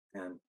ways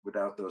and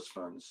without those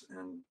funds.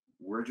 And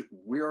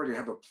we already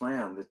have a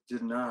plan that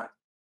did not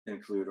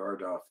include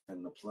RDOF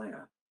in the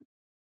plan.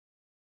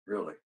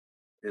 Really,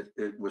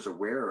 it was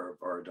aware of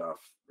RDOF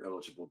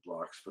eligible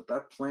blocks, but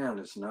that plan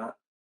is not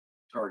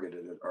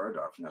targeted at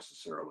RDOF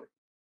necessarily.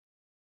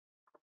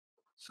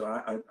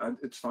 So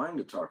it's fine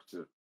to talk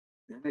to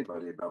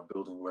anybody about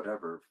building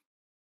whatever,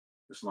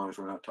 as long as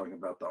we're not talking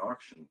about the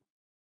auction.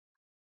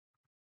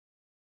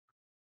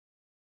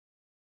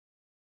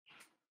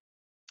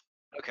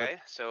 Okay,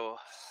 so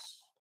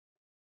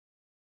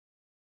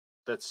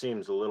That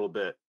seems a little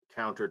bit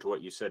counter to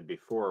what you said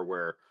before,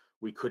 where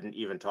we couldn't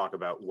even talk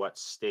about what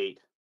state,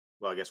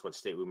 well, I guess what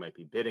state we might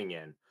be bidding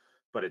in,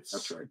 but it's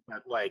That's right.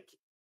 but like,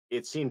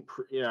 it seemed,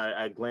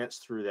 I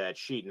glanced through that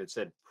sheet and it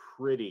said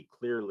pretty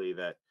clearly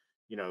that,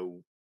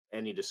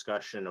 any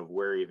discussion of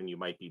where even you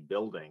might be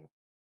building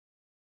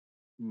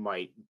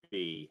might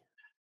be,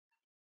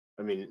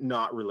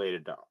 not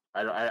related to,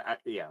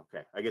 yeah,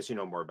 okay. I guess you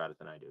know more about it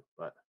than I do,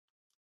 but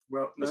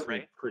Well, this no,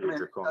 seems pretty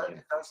draconian.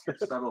 it does get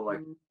subtle, like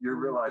you're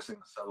realizing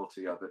the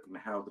subtlety of it and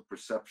how the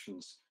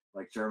perceptions,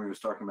 like Jeremy was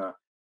talking about,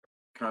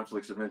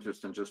 conflicts of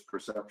interest and just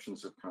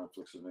perceptions of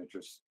conflicts of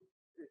interest.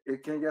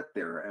 It can get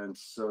there, and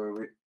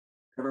so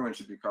everyone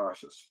should be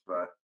cautious.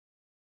 But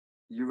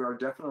you are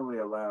definitely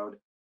allowed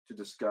to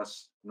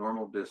discuss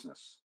normal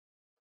business,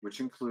 which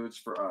includes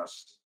for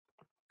us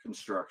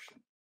construction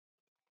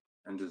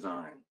and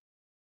design.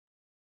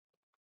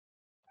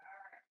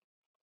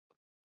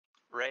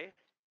 Ray?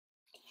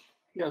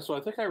 Yeah, so I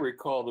think I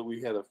recall that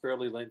we had a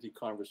fairly lengthy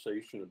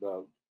conversation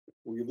about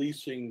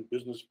releasing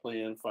business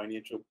plan,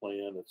 financial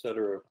plan, et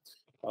cetera,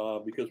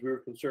 because we were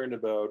concerned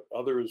about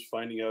others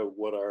finding out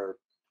what our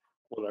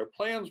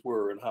plans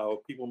were and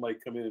how people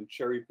might come in and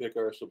cherry pick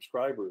our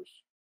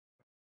subscribers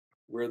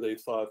where they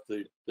thought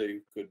they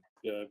could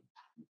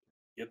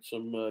get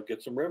some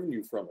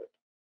revenue from it.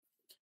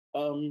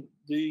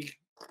 The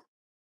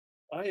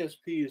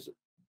ISPs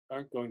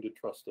aren't going to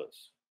trust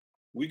us.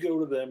 We go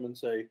to them and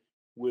say,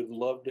 we'd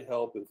love to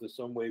help if there's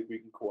some way we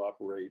can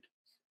cooperate.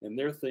 And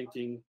they're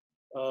thinking,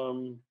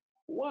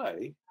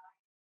 why?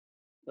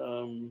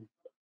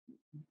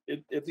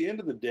 At the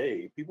end of the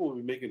day, people will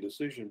be making a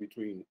decision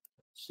between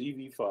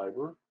CV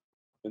Fiber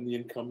and the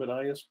incumbent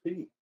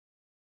ISP.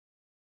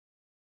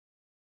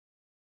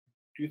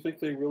 Do you think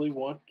they really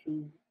want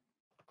to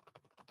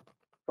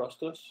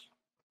trust us?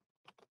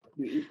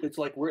 It's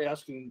like we're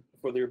asking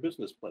for their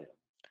business plan.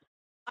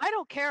 I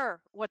don't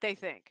care what they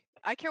think.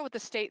 I care what the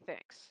state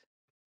thinks.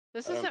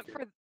 This I don't isn't care for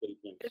what they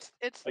think.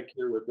 it's I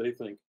care what they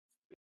think.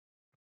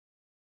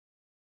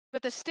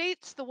 but the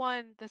state's the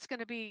one that's going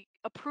to be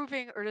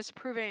approving or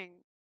disapproving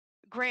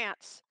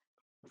grants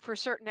for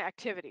certain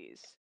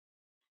activities.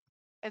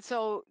 And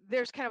so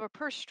there's kind of a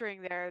purse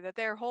string there that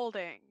they're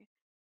holding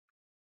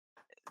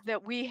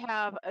that we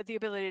have the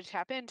ability to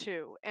tap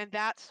into. And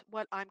that's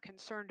what I'm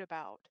concerned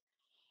about,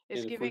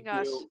 is And giving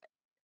us.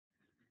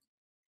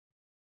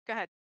 Go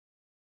ahead.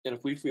 And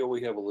if we feel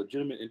we have a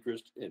legitimate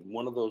interest in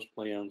one of those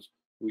plans,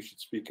 we should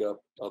speak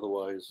up.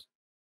 Otherwise,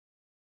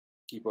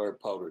 keep our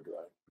powder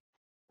dry.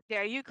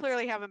 Yeah, you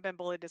clearly haven't been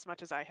bullied as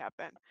much as I have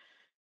been,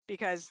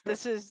 because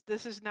this is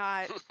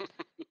not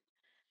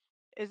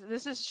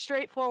this is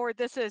straightforward.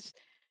 This is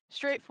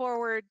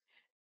straightforward.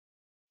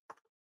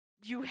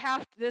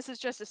 This is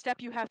just a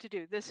step you have to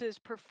do. This is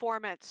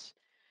performance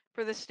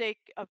for the sake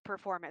of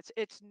performance.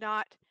 It's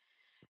not,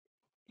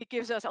 it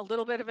gives us a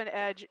little bit of an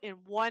edge in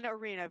one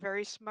arena,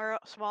 very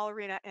small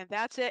arena, and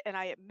that's it. And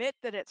I admit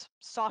that it's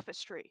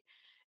sophistry,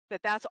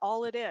 that's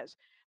all it is.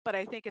 But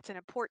I think it's an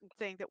important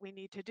thing that we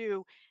need to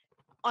do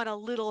on a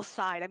little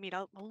side. I mean,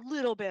 a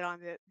little bit on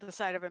the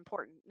side of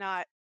important,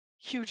 not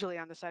hugely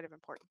on the side of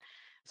important.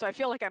 So I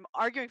feel like I'm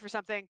arguing for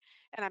something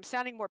and I'm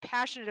sounding more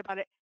passionate about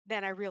it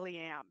than I really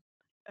am.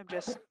 I'm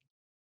just,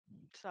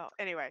 so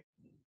anyway.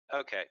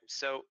 Okay,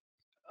 so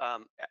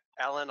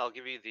Alan, I'll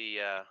give you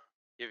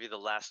the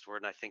last word,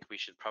 and I think we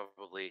should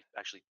probably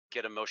actually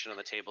get a motion on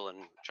the table and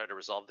try to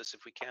resolve this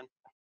if we can.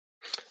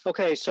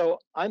 Okay, so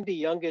I'm the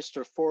youngest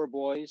of four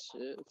boys,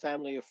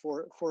 family of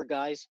four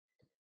guys.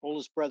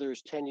 Oldest brother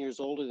is 10 years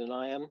older than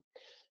I am.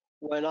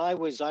 When I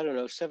was, I don't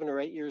know, 7 or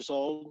 8 years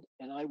old,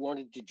 and I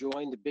wanted to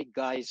join the big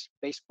guys'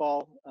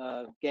 baseball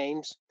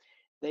games,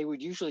 they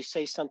would usually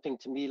say something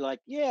to me like,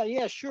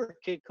 yeah, sure,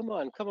 kid, come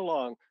on, come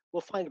along.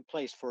 We'll find a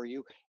place for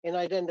you. And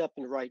I'd end up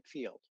in right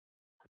field.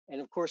 And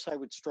of course, I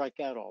would strike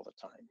out all the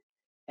time.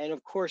 And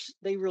of course,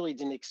 they really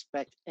didn't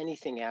expect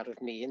anything out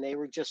of me, and they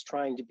were just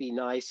trying to be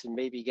nice and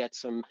maybe get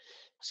some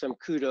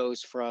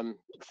kudos from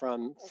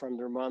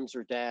their moms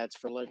or dads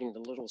for letting the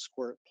little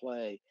squirt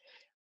play.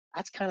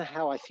 That's kind of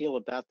how I feel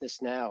about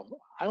this now.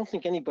 I don't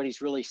think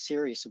anybody's really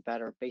serious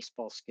about our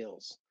baseball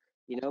skills,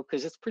 you know,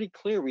 because it's pretty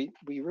clear we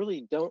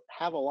really don't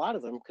have a lot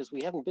of them because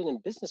we haven't been in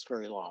business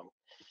very long.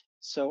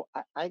 So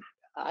I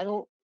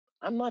don't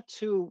I'm not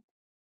too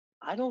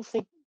I don't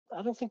think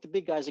the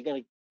big guys are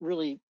going to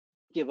really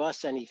give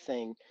us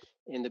anything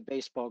in the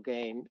baseball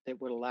game that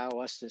would allow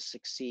us to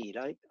succeed.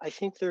 I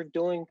think they're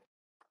doing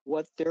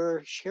what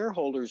their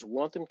shareholders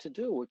want them to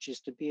do, which is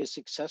to be a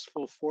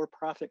successful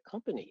for-profit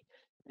company.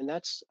 And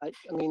I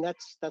mean,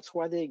 that's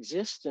why they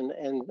exist. And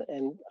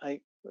I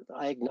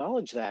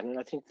acknowledge that. And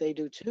I think they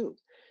do too.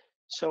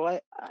 So I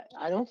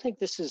don't think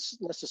this is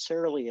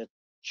necessarily a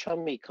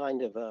chummy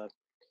kind of a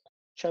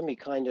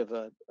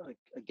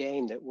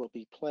game that will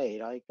be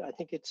played. I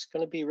think it's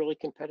going to be really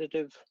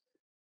competitive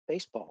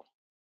baseball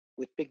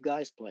with big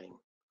guys playing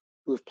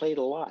who have played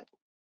a lot.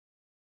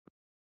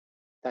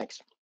 Thanks.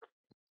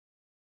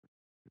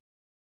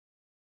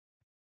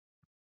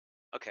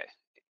 Okay,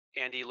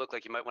 Andy, you look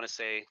like you might want to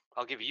say,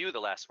 I'll give you the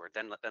last word,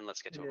 then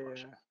let's get to a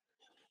motion.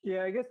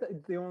 Yeah, I guess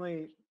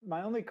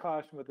my only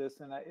caution with this,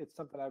 and it's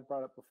something I've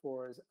brought up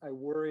before, is I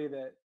worry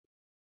that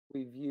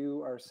we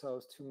view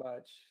ourselves too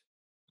much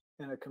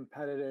in a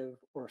competitive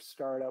or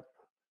startup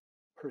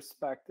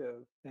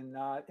perspective and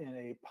not in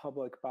a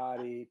public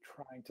body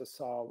trying to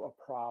solve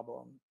a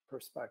problem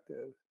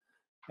perspective.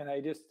 And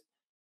I just,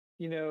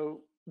 you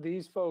know,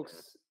 these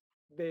folks,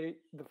 the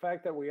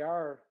fact that we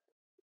are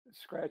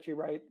scratchy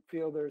right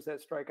fielders that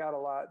strike out a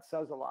lot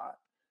says a lot.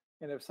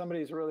 And if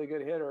somebody's a really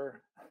good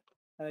hitter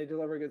and they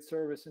deliver good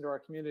service into our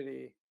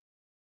community,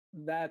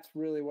 that's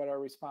really what our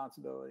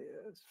responsibility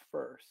is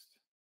first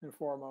and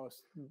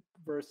foremost,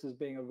 versus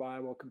being a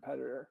viable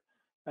competitor.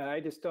 And I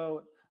just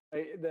don't,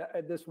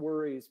 this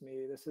worries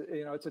me. This is,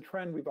 you know, it's a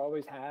trend we've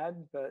always had,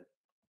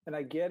 and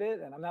I get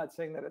it. And I'm not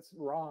saying that it's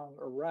wrong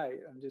or right.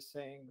 I'm just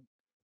saying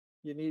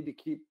you need to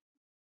keep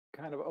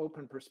kind of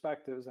open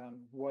perspectives on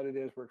what it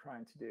is we're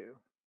trying to do.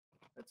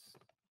 That's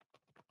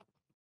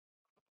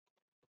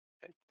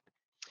okay.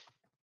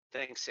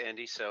 Thanks,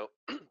 Andy. So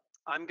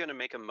I'm going to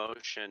make a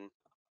motion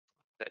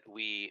that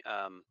we,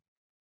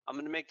 I'm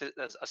going to make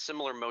a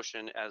similar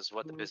motion as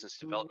what the Business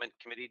Development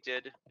Committee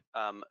did,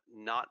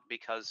 not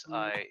because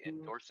I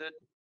endorse it,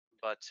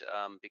 but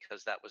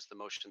because that was the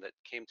motion that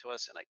came to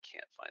us, and I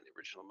can't find the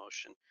original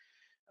motion.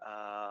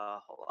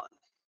 Hold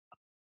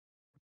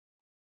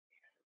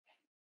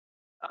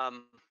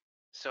on.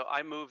 So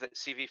I move that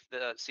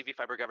the CV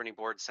Fiber Governing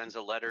Board sends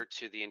a letter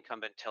to the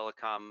incumbent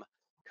telecom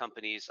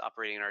companies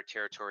operating in our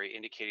territory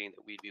indicating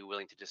that we'd be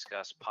willing to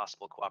discuss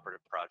possible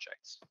cooperative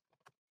projects.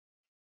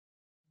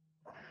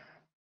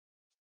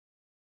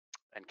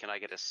 And can I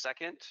get a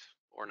second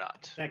or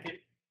not? Second.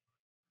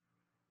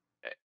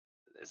 Okay.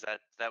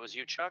 That was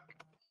you, Chuck?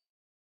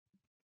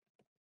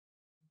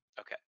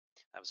 Okay,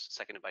 that was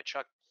seconded by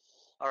Chuck.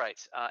 All right,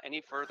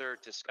 any further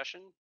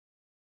discussion?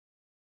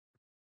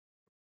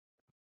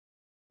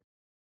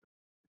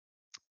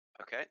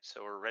 Okay,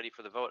 so we're ready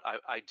for the vote.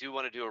 I do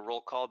want to do a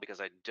roll call because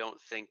I don't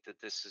think that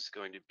this is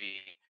going to be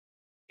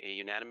a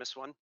unanimous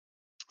one.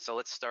 So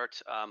let's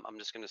start. I'm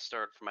just going to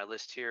start from my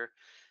list here.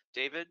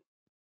 David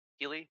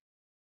Healy.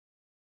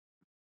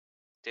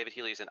 David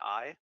Healy is an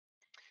aye.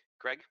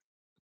 Greg?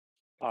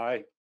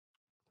 Aye.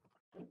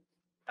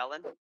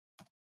 Ellen?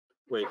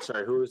 Wait,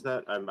 sorry, who was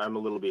that? I'm a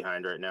little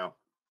behind right now.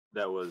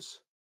 That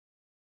was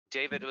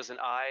David was an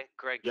aye.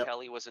 Greg Yep.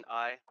 Kelly was an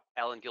aye.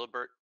 Alan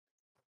Gilbert?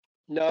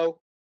 No.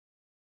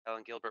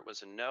 Alan Gilbert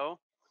was a no.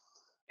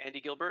 Andy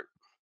Gilbert?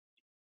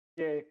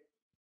 yay.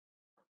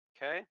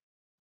 Okay.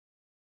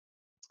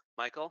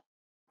 Michael?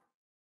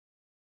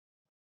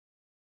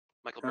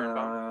 Michael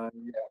Birnbaum?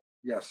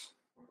 Yes.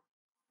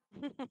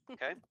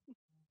 Okay.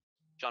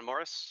 John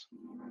Morris?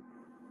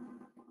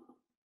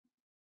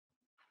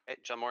 Okay,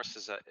 John Morris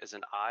is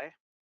an aye.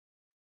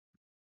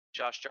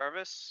 Josh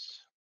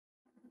Jarvis?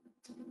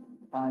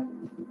 Aye.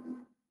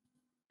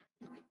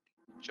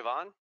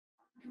 Siobhan?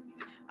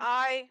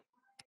 Aye.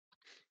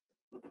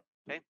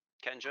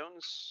 Ken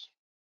Jones?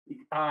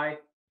 Aye.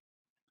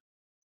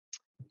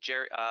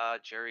 Jerry,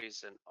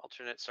 Jerry's an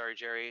alternate. Sorry,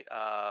 Jerry.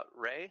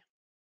 Ray?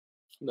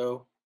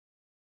 No.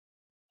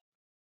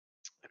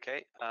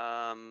 Okay.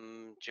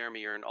 Jeremy,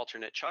 you're an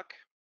alternate. Chuck?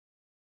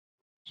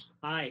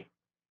 Aye.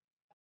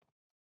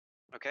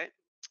 Okay.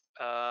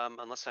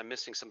 Unless I'm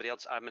missing somebody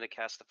else, I'm going to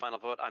cast the final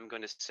vote. I'm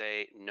going to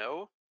say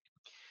no,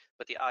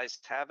 but the ayes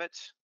have it.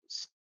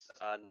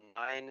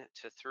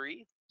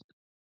 9-3,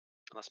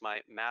 unless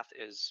my math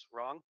is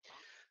wrong.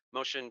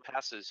 Motion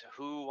passes.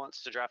 Who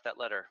wants to draft that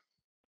letter?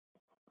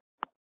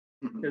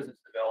 Business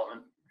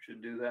development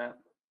should do that.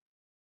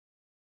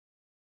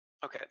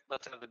 Okay,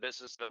 let's have the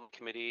Business Development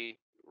Committee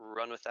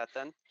run with that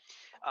then.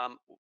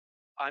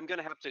 I'm going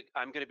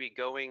to be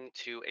going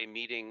to a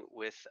meeting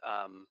with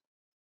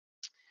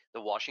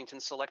the Washington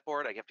Select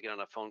Board. I have to get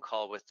on a phone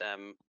call with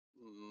them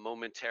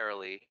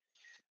momentarily.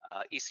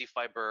 EC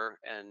Fiber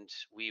and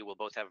we will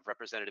both have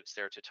representatives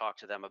there to talk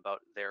to them about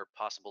their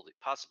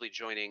possibly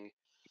joining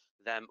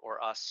them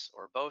or us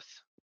or both.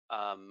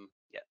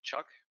 Yeah,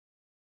 Chuck?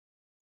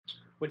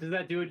 What does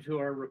that do to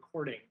our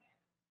recording?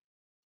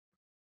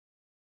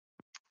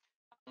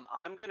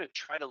 I'm going to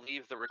try to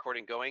leave the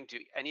recording going. Do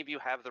any of you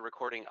have the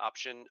recording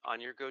option on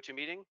your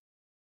GoToMeeting?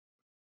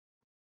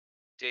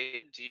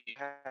 Dave, do you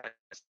have?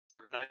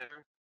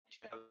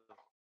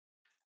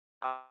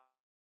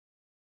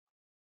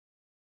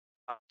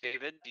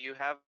 David, do you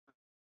have?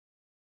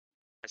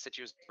 I said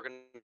you were going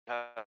to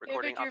have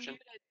recording David, you're option.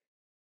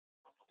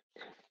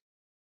 muted.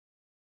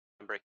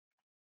 Break.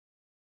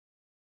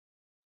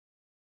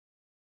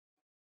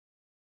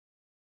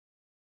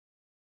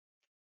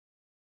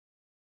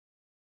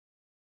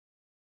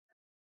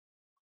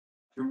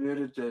 You're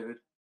muted, David.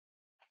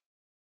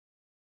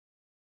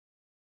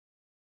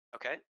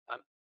 Okay.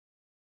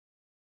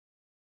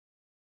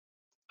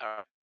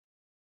 I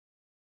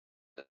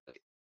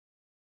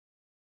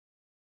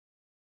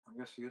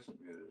guess he isn't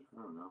muted.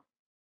 I don't know.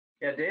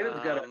 Yeah, David's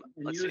got an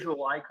let's see.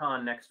 unusual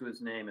icon next to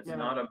his name. It's Yeah.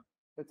 not a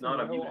It's not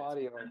a no mute.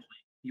 audio. Essentially,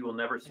 he will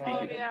never speak Yeah.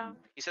 Oh, again. yeah.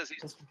 He says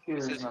His he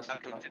computer says is not he's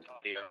not connected. connected to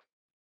audio.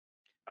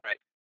 All right.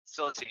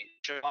 So let's see.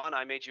 Siobhan,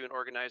 I made you an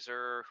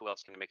organizer. Who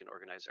else can I make an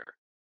organizer?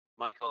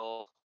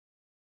 Michael,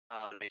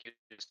 make you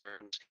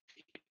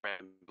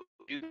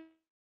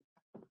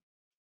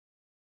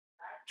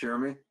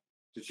Jeremy,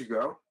 did you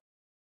go?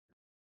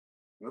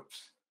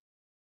 Whoops.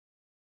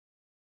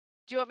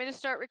 Do you want me to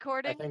start I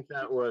recording? think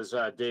that was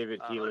David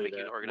Healy making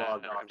that an organizer.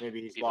 logged off.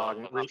 Maybe he's People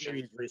logging, maybe option.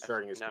 he's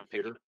restarting his Now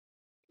computer.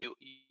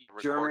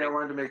 Jeremy, I recording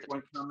wanted to at make the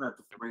one comment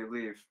before you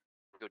leave.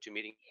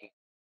 GoToMeeting.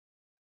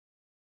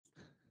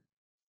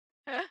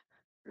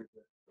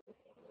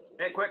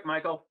 Hey, quick,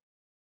 Michael.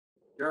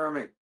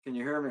 Jeremy, can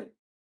you hear me?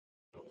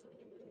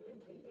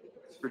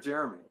 It's for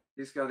Jeremy.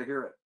 He's got to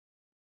hear it.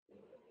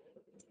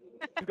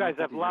 You guys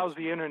have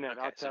lousy internet,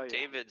 Okay, I'll so tell you.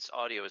 David's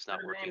audio is not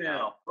Send an working email.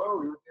 now.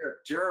 Oh, you're here.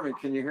 Jeremy,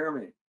 can you hear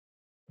me?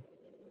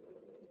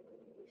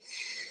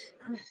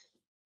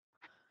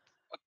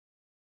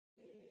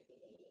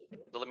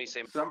 So let me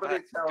say. Somebody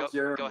tell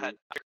Jeremy. Go ahead.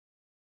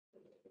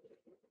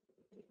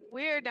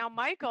 Weird. Now,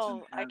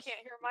 Michael, I has- can't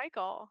hear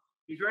Michael.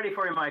 He's ready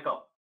for you,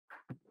 Michael.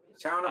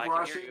 Town I of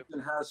can hear you. Washington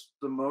has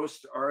the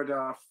most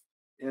RDOF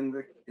in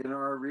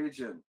our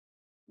region.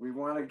 We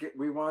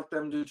want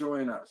them to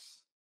join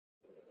us.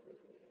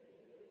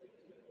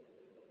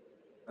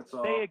 That's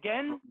all. Say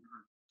again?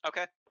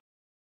 Okay.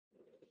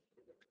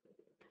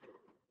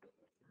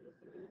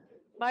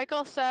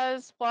 Michael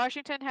says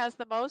Washington has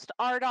the most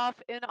RDOF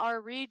in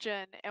our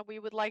region, and we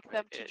would like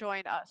them to It-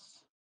 join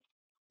us.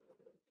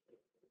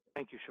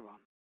 Thank you, Siobhan.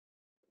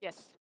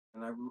 Yes.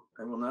 And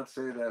I will not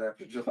say that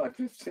after July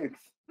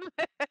 15th.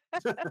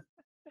 So,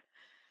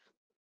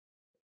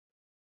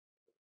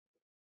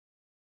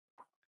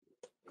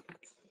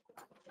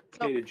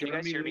 Okay, did Can you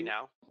guys Jeremy hear me leave?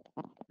 now?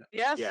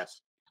 yes.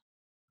 Yes.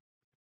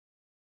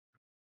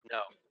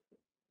 No.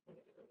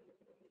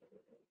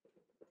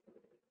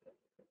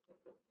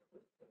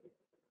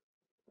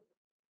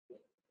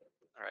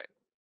 All right.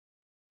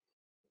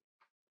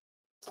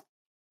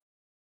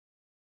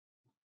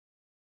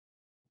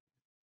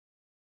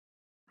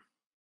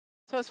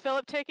 So is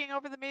Philip taking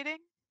over the meeting?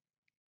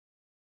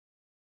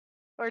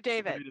 Or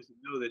David? He doesn't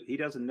know that. He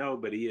doesn't know,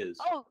 but he is.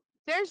 Oh,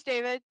 there's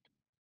David.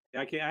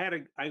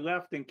 I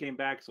left and came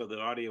back so the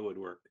audio would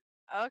work.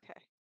 Okay.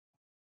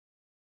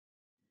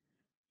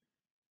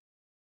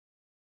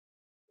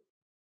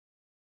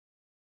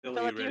 Phil,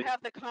 Philip, you you ready?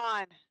 have the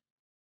con.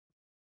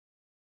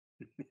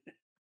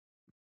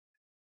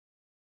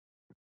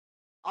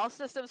 All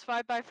systems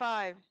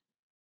 5x5.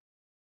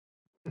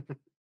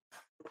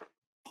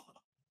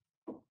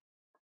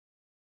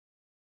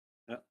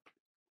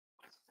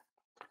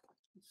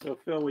 So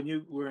Phil, when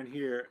you weren't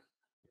here,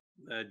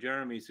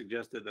 Jeremy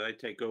suggested that I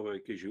take over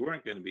because you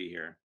weren't going to be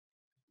here.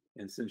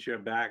 And since you're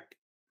back,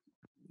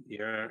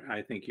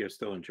 I think you're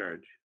still in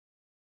charge.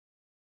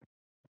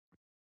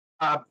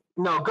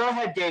 No, go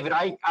ahead, David.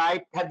 I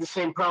had the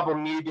same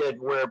problem you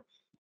did where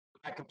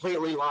I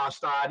completely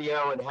lost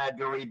audio and had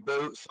to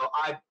reboot. So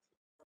I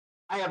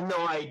have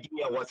no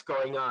idea what's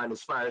going on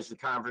as far as the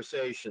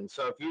conversation.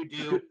 So if you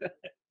do.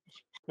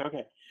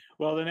 Okay.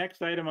 Well, the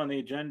next item on the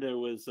agenda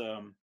was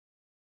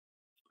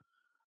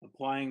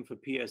applying for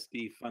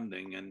PSD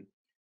funding, and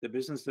the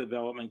Business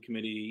Development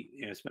Committee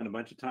spent a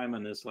bunch of time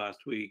on this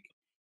last week.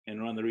 And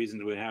one of the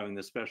reasons we're having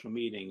this special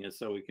meeting is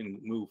so we can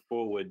move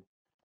forward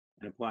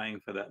in applying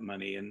for that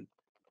money. And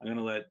I'm going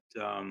to let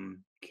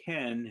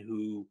Ken,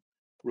 who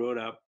wrote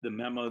up the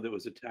memo that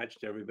was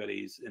attached to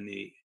everybody's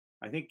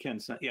I think Ken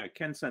sent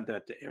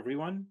that to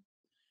everyone.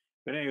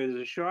 But anyway,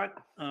 there's a short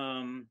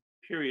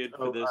period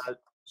for this.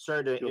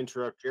 Sorry to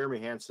interrupt. Jeremy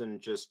Hansen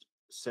just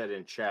said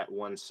in chat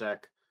 1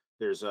 sec.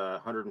 There's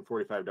a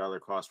 $145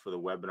 cost for the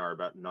webinar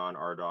about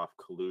non-RDOF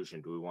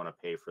collusion. Do we want to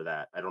pay for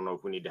that? I don't know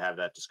if we need to have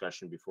that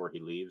discussion before he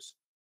leaves.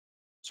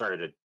 Sorry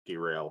to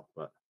derail,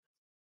 but.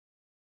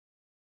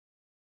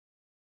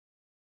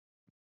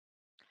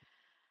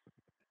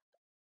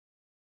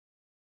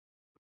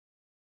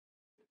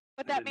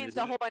 But And that then means is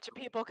a whole bunch of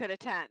people could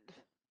attend,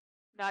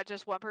 not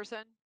just one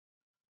person?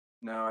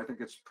 No, I think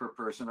it's per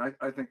person. I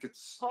think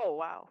it's, Oh,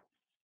 wow.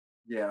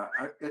 yeah,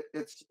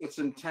 it's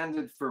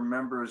intended for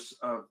members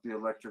of the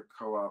electric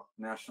co-op,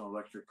 National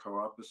Electric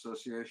Co-op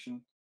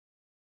Association.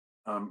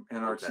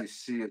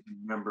 NRTC is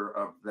a member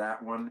of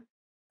that one.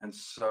 And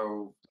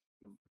so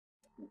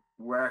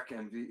WEC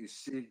and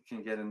VEC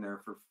can get in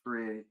there for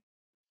free.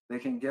 They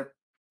can get,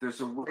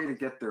 there's a way to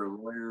get their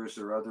lawyers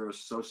or other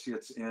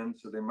associates in,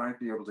 so they might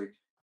be able to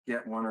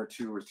get 1 or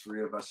 2 or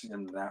 3 of us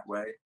in that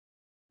way.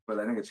 But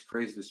I think it's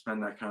crazy to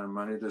spend that kind of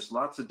money. There's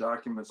lots of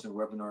documents and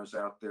webinars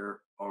out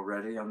there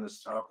already on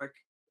this topic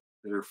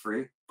that are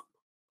free.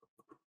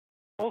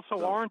 Also,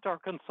 So- aren't our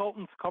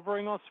consultants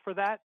covering us for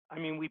that? I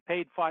mean, we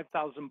paid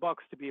 $5,000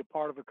 to be a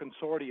part of a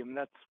consortium.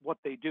 That's what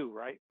they do,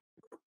 right?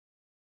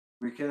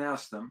 We can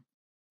ask them,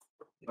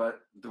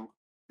 but the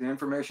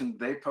information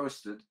they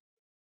posted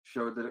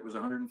showed that it was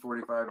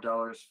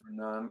 $145 for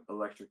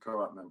non-electric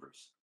co-op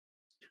members.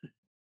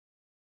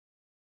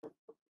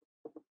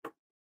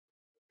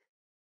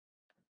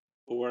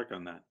 We'll work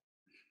on that.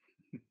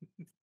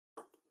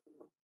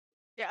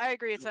 Yeah, I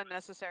agree. It's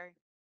unnecessary.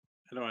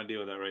 I don't want to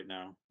deal with that right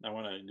now. I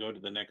want to go to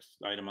the next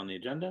item on the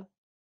agenda.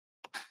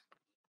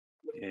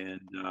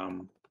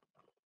 And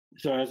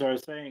so as I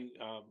was saying,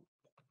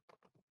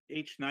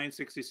 H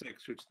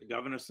 966, which the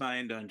governor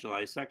signed on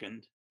July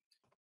 2nd,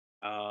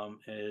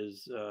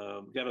 has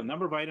got a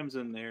number of items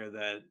in there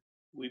that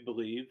we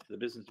believe, the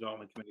Business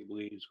Development Committee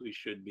believes, we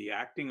should be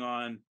acting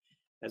on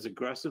as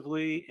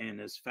aggressively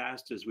and as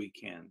fast as we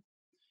can.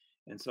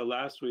 And so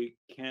last week,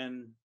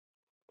 Ken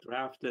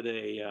drafted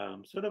a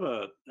sort of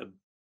a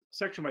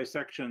section by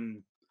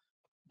section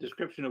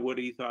description of what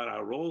he thought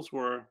our roles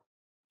were,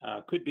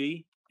 could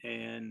be.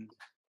 And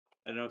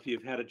I don't know if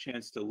you've had a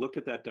chance to look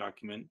at that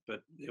document,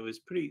 but it was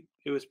pretty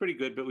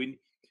good. But we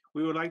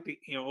would like to,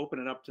 open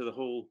it up to the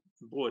whole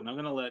board. And I'm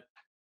going to let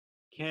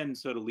Ken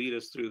sort of lead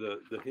us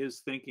through his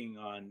thinking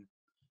on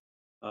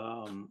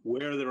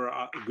where there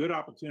are good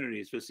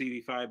opportunities for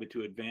CV Fiber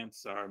to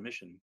advance our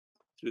mission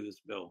through this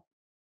bill.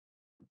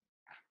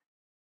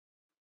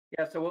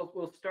 Yeah, so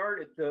we'll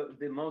start at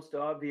the most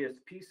obvious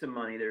piece of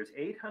money. There's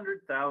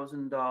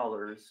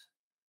 $800,000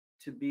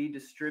 to be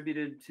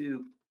distributed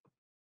to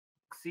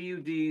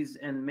CUDs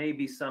and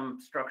maybe some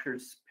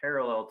structures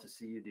parallel to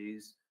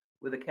CUDs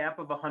with a cap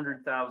of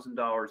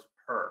 $100,000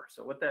 per.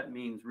 So what that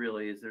means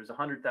really is there's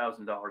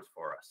 $100,000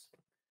 for us.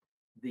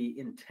 The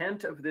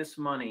intent of this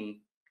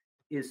money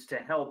is to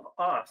help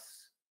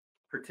us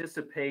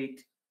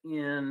participate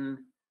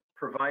in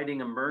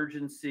providing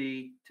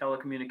emergency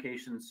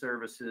telecommunications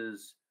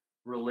services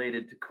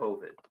related to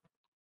COVID.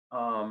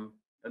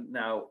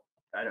 Now,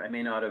 I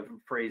may not have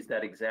phrased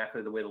that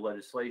exactly the way the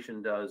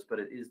legislation does, but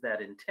it is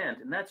that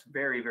intent. And that's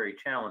very, very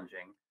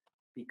challenging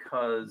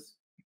because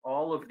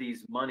all of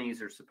these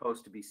monies are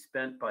supposed to be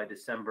spent by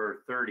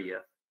December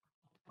 30th.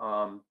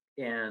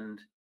 And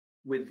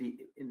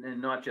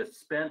not just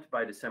spent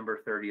by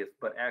December 30th,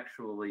 but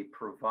actually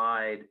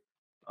provide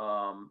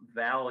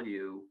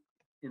value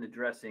in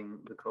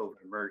addressing the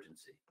COVID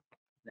emergency.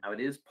 Now,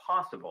 it is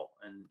possible,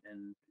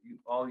 and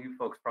all you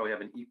folks probably have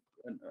an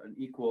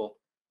equal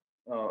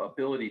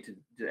ability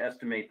to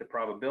estimate the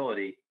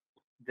probability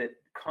that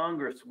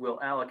Congress will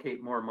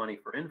allocate more money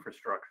for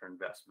infrastructure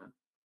investment,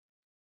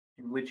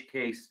 in which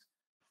case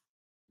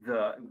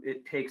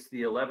it takes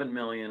the 11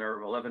 million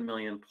or 11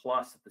 million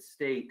plus that the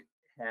state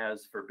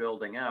has for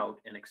building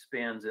out and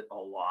expands it a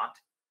lot.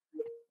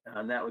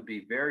 And that would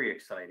be very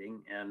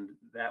exciting. And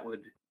that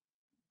would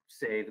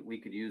say that we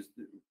could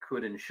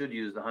and should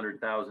use the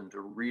 100,000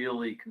 to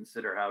really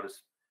consider how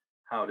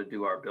to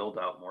do our build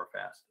out more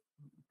fast.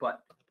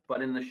 But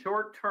in the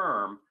short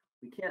term,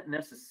 we can't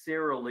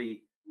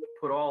necessarily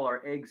put all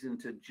our eggs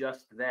into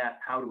just that.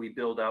 How do we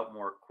build out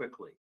more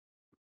quickly?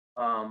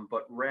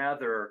 But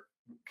rather,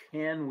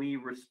 can we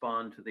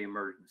respond to the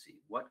emergency?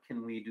 What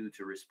can we do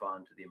to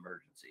respond to the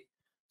emergency?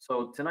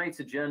 So tonight's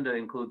agenda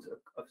includes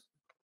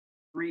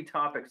 3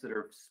 topics that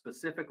are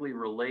specifically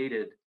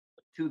related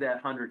to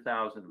that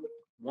 100,000.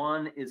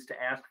 One is to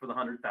ask for the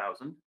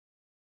 100,000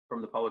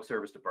 from the Public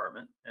Service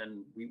Department,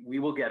 and we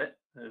will get it.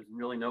 There's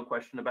really no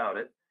question about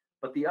it.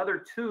 But the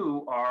other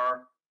 2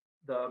 are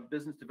the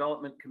Business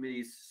Development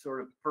Committee's sort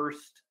of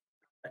first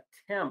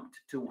attempt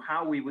to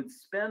how we would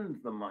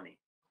spend the money.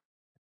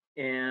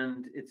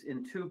 And it's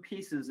in 2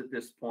 pieces at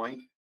this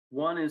point.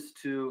 One is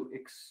to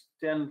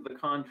extend the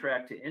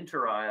contract to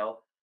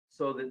Interisle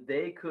so that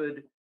they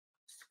could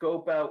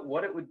scope out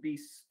what it would be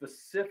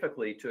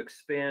specifically to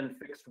expand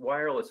fixed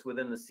wireless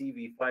within the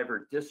CV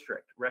Fiber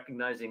district,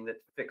 recognizing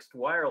that fixed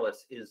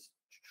wireless is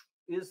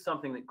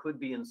something that could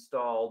be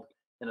installed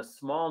in a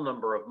small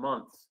number of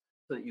months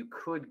so that you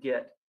could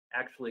get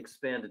actually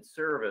expanded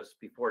service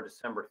before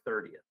December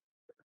 30th.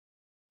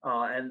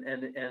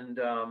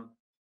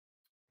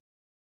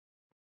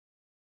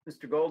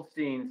 Mr.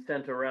 Goldstein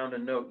sent around a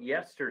note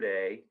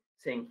yesterday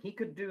saying he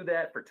could do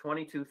that for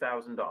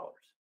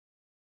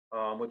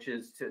 $22,000, which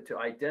is to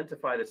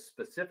identify the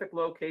specific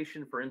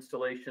location for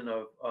installation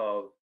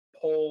of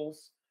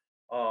poles,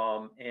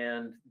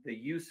 and the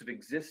use of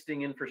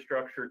existing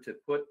infrastructure to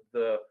put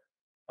the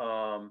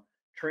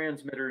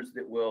transmitters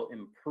that will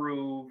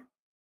improve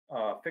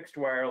fixed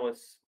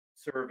wireless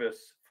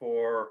service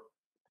for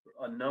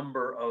a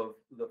number of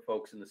the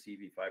folks in the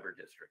CV fiber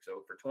district.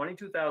 So for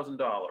 $22,000,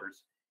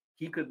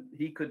 he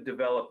could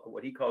develop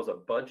what he calls a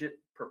budget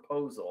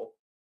proposal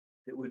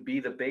that would be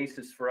the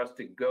basis for us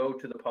to go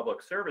to the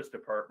public service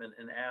department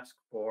and ask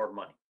for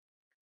money.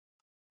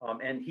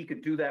 And he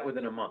could do that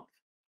within a month.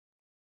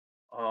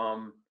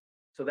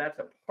 So that's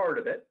a part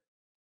of it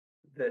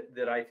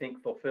that I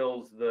think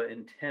fulfills the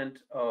intent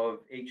of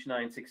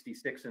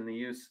H966 and the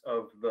use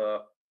of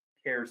the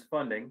CARES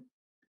funding.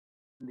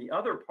 And the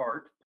other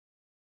part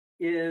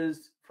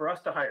is for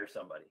us to hire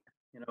somebody.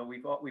 You know,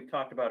 we've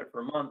talked about it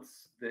for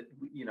months that,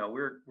 you know,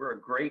 we're a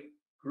great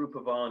group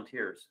of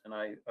volunteers, and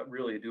I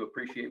really do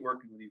appreciate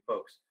working with you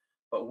folks,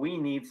 but we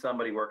need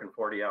somebody working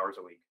 40 hours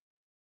a week.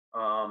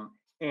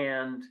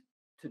 And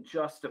to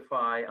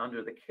justify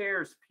under the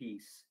CARES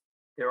piece,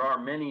 there are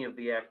many of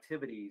the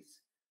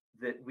activities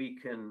that we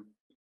can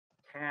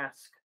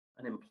task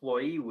an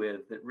employee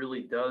with that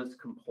really does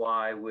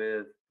comply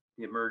with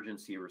the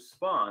emergency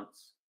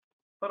response,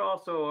 but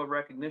also a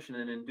recognition.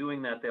 And in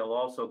doing that, they'll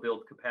also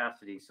build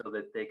capacity so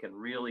that they can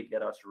really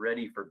get us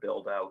ready for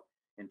build out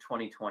in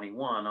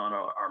 2021 on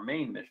our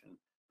main mission,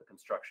 the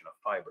construction of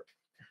fiber.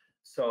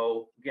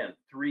 So again,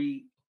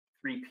 three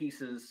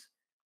pieces.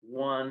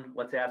 One,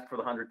 let's ask for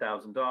the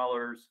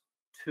 $100,000.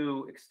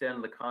 Two,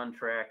 extend the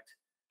contract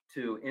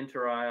to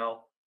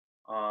Interisle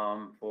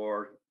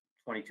for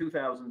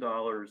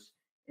 $22,000.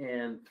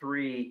 And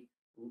three,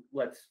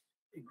 let's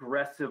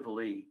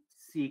aggressively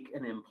seek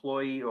an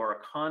employee or a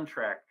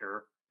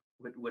contractor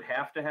would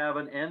have to have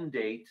an end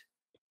date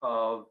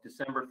of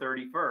December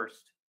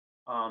 31st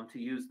to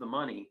use the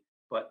money,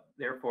 but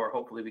therefore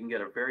hopefully we can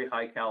get a very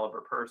high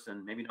caliber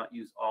person, maybe not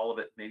use all of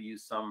it, maybe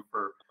use some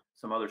for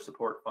some other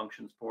support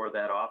functions for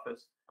that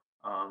office,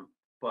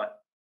 but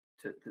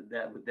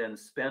that would then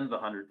spend the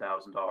 $100,000,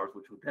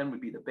 which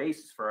would be the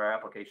basis for our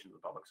application to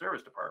the Public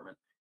Service Department.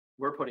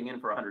 We're putting in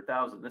for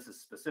 $100,000. This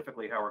is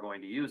specifically how we're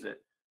going to use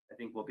it. I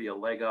think will be a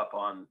leg up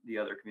on the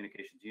other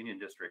communications union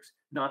districts.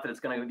 Not that it's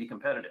going to be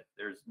competitive.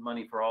 There's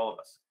money for all of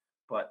us,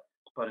 but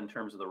in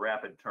terms of the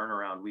rapid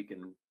turnaround, we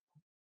can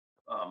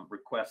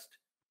request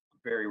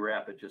very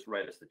rapid. Just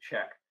write us the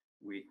check.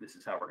 This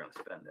is how we're going to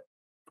spend it.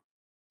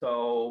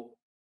 So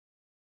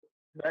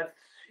that's,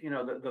 you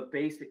know, the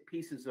basic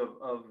pieces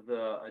of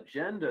the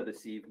agenda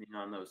this evening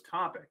on those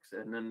topics.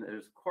 And then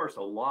there's of course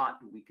a lot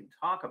we can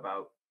talk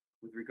about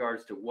with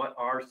regards to what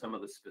are some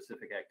of the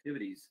specific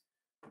activities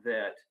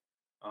that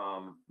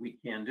we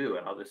can do.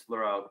 And I'll just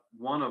throw out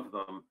one of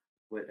them.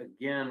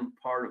 Again,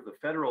 part of the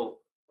federal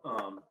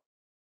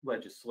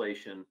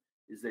legislation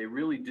is they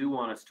really do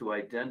want us to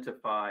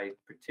identify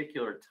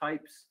particular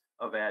types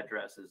of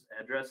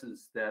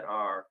addresses that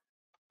are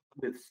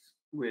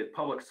with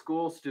public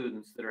school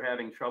students that are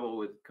having trouble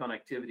with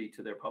connectivity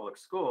to their public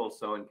schools.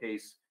 So in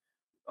case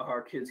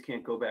our kids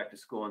can't go back to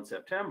school in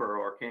September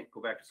or can't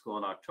go back to school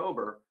in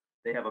October,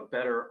 they have a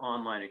better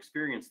online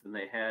experience than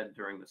they had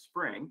during the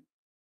spring.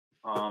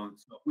 So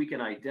if we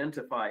can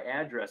identify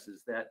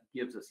addresses, that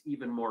gives us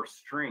even more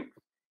strength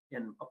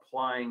in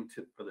applying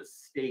for the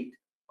state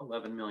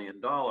 $11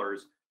 million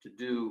to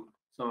do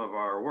some of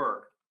our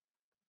work.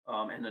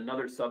 And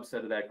another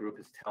subset of that group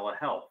is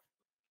telehealth.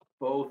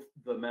 Both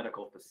the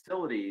medical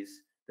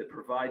facilities that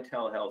provide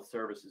telehealth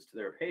services to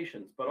their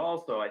patients, but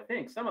also I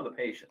think some of the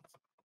patients,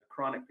 the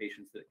chronic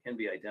patients that can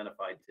be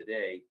identified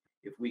today,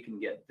 if we can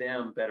get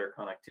them better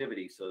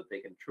connectivity so that they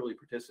can truly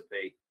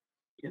participate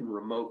in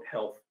remote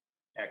health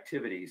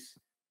activities,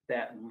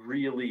 that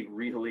really,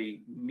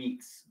 really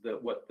meets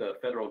what the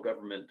federal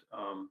government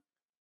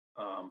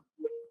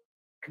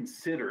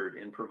considered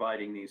in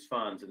providing these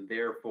funds, and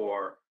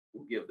therefore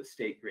will give the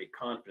state great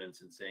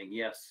confidence in saying,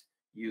 yes,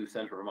 you,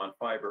 Central Vermont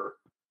Fiber,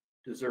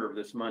 deserve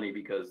this money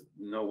because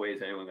no way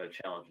is anyone going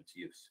to challenge its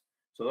use.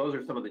 So those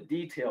are some of the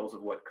details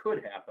of what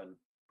could happen.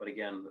 But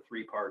again, the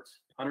three parts: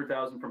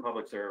 100,000 from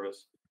public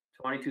service,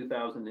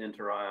 22,000 to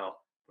Interisle,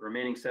 the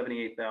remaining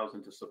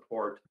 78,000 to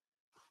support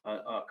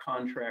a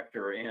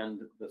contractor and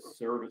the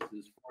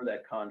services for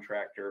that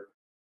contractor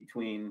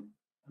between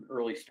an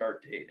early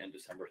start date and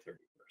December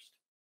 31st.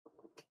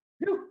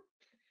 Whew.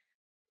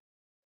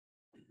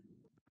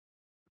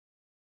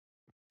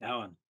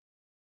 Alan.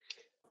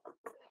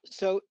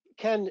 So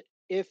Ken,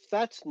 if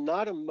that's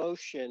not a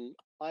motion,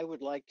 I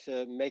would like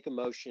to make a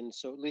motion,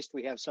 so at least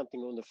we have something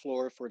on the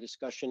floor for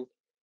discussion.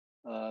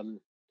 You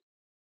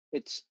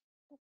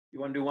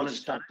want to do one at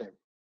a time? Can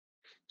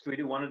we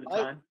do one at a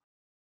time?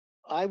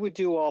 I would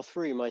do all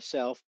three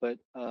myself, but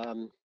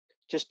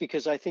just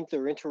because I think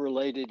they're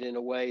interrelated in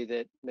a way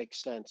that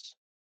makes sense.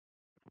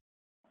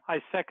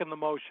 I second the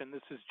motion.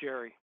 This is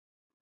Jerry.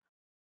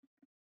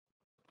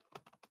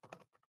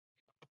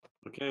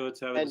 Okay, let's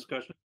have a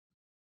discussion.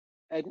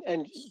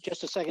 And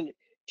just a second,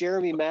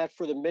 Jeremy, Matt,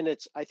 for the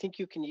minutes, I think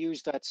you can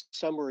use that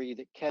summary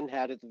that Ken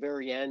had at the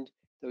very end,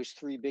 those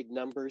three big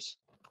numbers,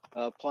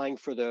 applying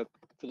for the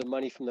for the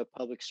money from the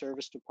Public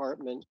Service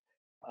Department,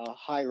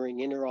 hiring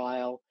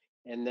Inter-Isle,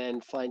 and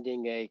then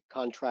finding a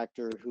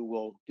contractor who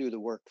will do the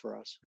work for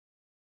us.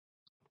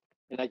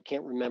 And I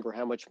can't remember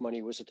how much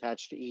money was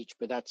attached to each,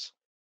 but that's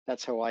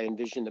how I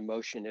envision the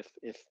motion.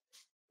 If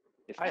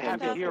I Ken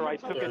have it can- here. I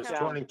took it There's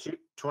down.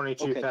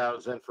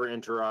 22,000 for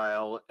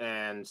Inter-Isle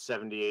and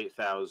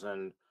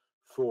 78,000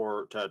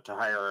 to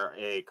hire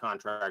a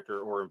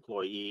contractor or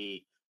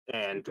employee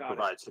and to Got it.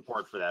 provide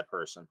support for that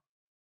person.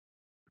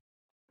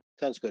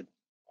 Sounds good.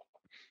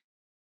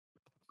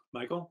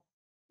 Michael?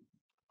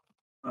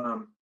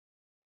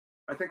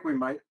 I think we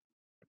might,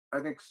 I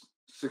think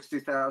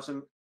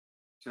 60,000,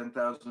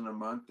 10,000 a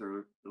month, or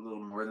a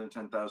little more than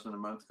 10,000 a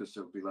month, because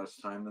there'll be less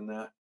time than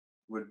that,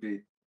 would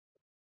be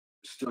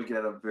still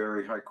get a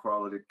very high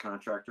quality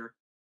contractor.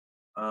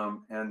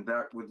 And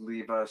that would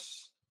leave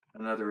us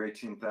another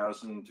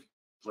 18,000 to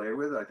play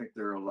with. I think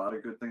there are a lot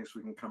of good things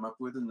we can come up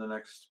with in the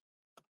next,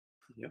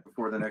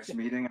 before the next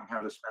meeting on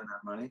how to spend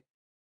that money.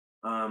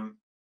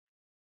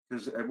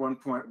 Because at one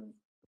point,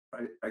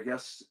 I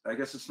guess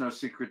it's no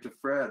secret to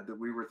Fred that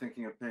we were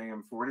thinking of paying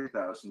him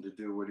 40,000 to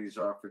do what he's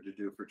offered to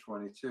do for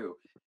 22,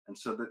 and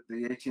so that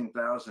the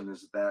 18,000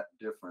 is that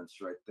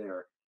difference right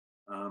there.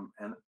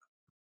 And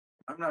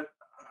I'm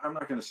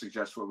not going to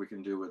suggest what we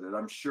can do with it.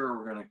 I'm sure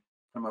we're going to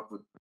come up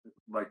with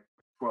like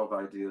 12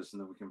 ideas,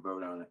 and then we can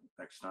vote on it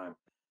next time.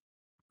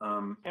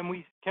 Can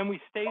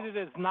we state it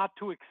as not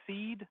to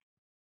exceed?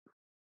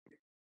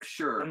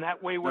 Sure. And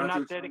that way we're Not to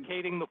not exceed.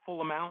 dedicating the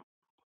full amount.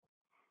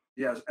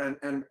 Yes,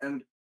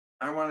 and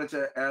I wanted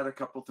to add a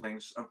couple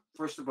things.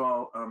 First of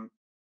all,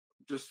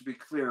 just to be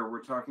clear,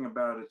 we're talking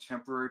about a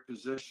temporary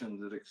position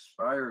that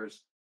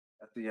expires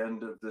at the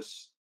end of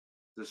this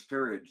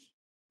period,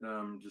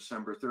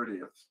 December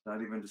 30th,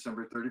 not even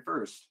December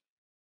 31st.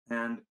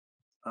 And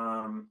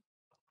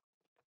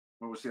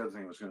what was the other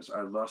thing I was going to say?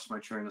 I lost my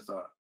train of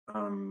thought.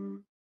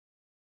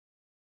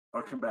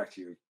 I'll come back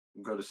to you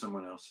and go to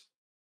someone else.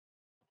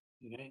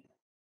 Okay.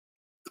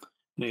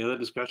 Any other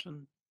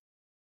discussion?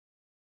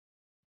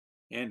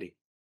 Andy?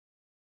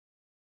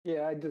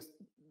 Yeah, I just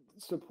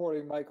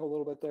supporting Michael a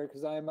little bit there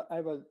because I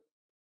have a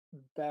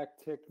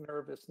backtick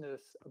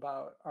nervousness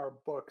about our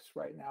books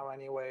right now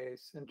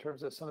anyways, in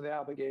terms of some of the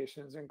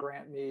obligations and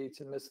grant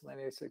meets and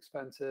miscellaneous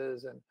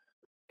expenses and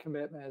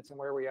commitments and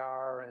where we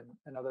are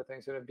and other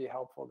things. That would be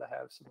helpful to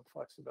have some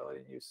flexibility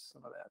and use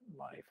some of that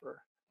money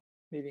for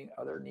meeting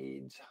other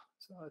needs.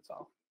 So that's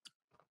all.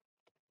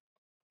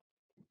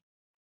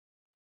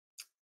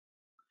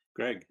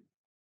 Greg?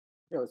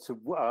 Yeah,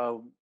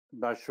 so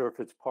not sure if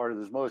it's part of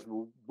this motion,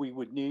 but we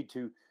would need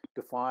to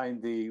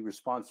define the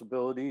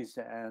responsibilities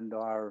and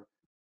our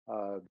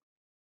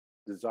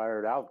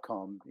desired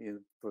outcome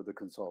for the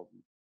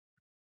consultant.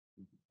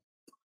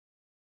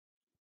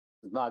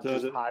 It's not So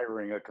just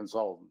hiring a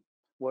consultant.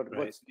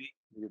 What's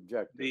the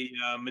objective? The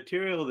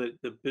material that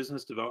the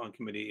Business Development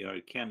Committee,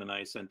 Ken and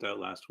I sent out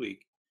last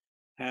week,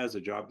 has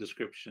a job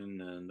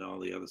description and all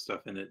the other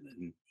stuff in it.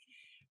 And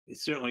it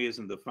certainly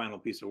isn't the final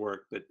piece of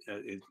work, but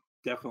it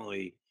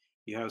definitely,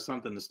 you have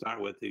something to start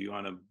with. If you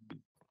want to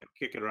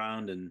kick it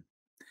around and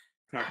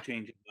track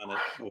changes on it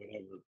or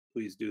whatever,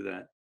 please do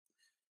that.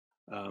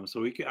 So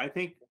we can, I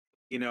think,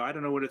 I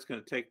don't know what it's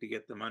going to take to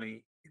get the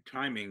money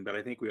timing, but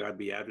I think we ought to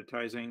be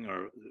advertising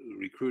or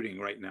recruiting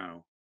right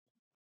now.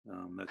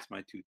 That's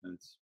my 2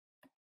 cents.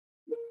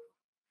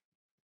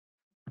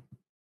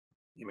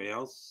 Anybody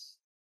else?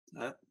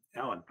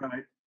 Alan?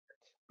 Right.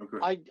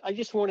 Okay. I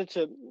just wanted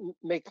to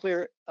make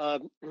clear,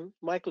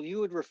 Michael,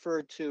 you had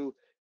referred to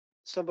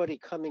somebody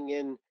coming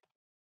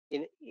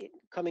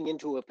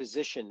into a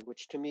position,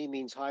 which to me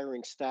means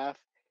hiring staff.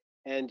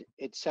 And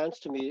it sounds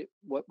to me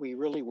what we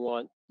really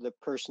want the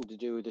person to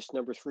do, this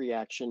number 3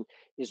 action,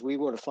 is we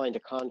want to find a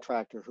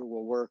contractor who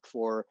will work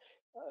for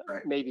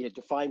maybe a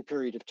defined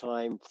period of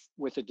time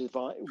with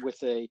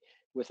a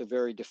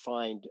very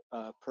defined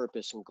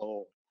purpose and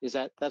goal.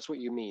 That's what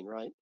you mean,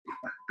 right?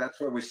 That's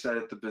what we said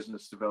at the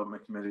Business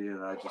Development Committee,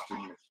 and I just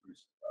didn't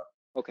express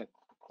that. Okay,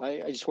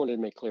 I just wanted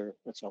to make clear,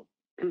 that's all.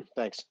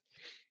 Thanks.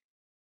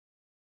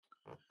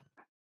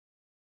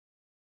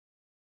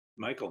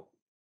 Michael?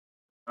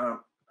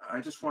 I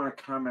just want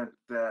to comment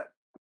that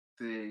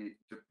the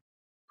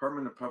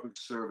Department of Public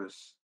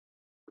Service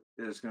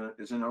is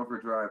in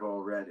overdrive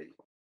already.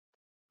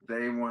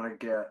 They want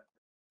to get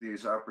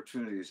these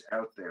opportunities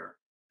out there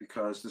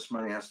because this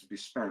money has to be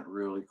spent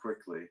really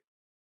quickly,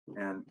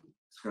 and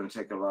it's going to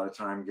take a lot of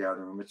time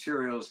gathering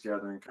materials,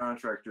 gathering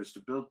contractors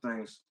to build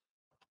things,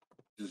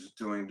 just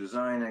doing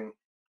designing,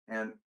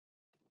 and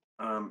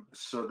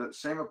so that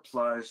same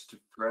applies to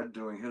Fred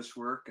doing his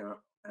work,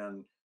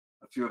 and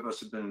a few of us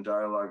have been in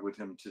dialogue with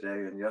him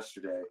today and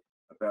yesterday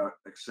about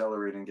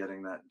accelerating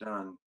getting that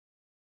done,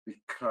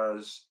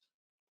 because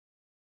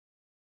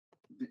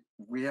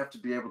we have to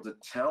be able to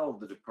tell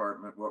the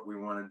department what we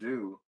want to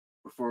do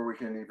before we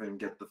can even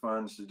get the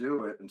funds to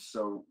do it. And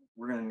so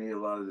we're going to need a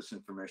lot of this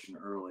information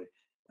early.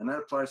 And that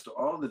applies to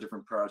all the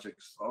different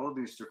projects, all of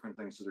these different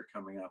things that are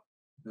coming up.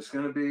 There's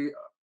going to be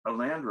a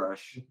land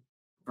rush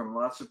from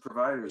lots of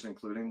providers,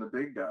 including the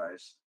big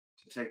guys,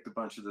 to take the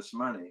bunch of this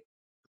money.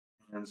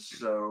 And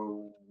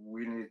so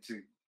we need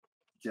to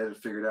get it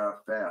figured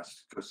out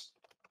fast, because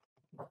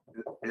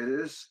it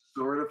is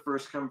sort of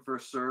first come,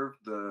 first served.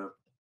 The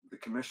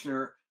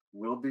commissioner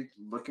will be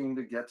looking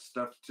to get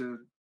stuff to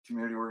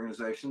community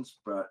organizations,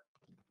 but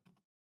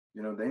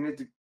you know,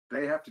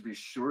 they have to be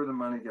sure the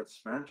money gets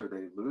spent or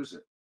they lose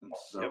it. And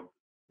so Yep.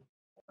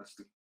 that's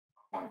the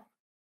point.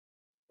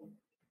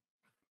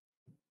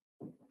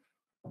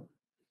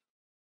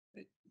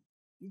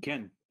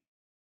 Ken,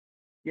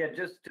 Yeah,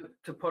 just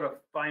to put a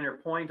finer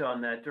point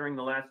on that, during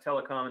the last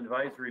Telecom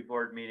Advisory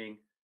Board meeting,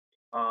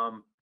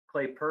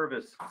 Clay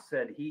Purvis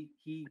said he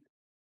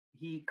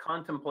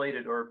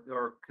contemplated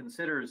or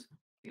considers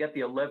to get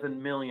the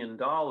 $11 million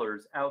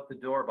out the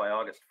door by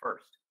August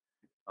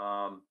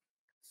 1st.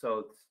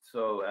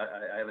 So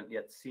I haven't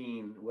yet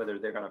seen whether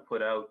they're going to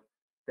put out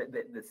that.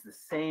 It's the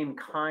same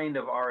kind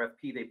of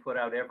RFP they put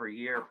out every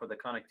year for the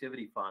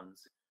connectivity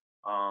funds.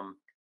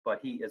 But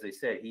he, as I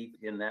said, he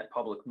in that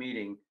public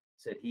meeting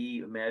said he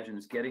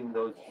imagines getting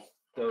those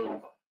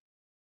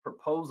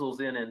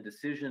proposals in and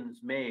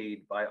decisions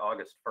made by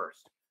August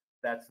 1st.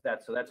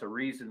 That's a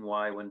reason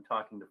why when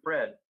talking to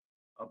Fred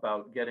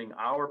about getting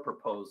our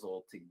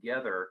proposal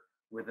together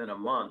within a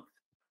month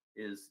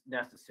is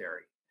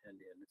necessary. And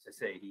as I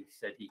say, he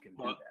said he can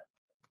do that.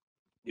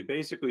 you're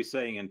basically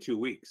saying in 2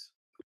 weeks.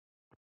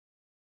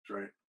 That's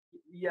right.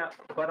 Yeah,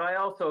 but I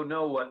also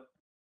know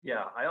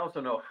I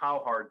also know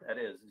how hard that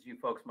is. As you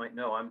folks might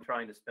know, I'm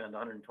trying to spend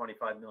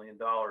 $125 million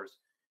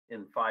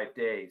in 5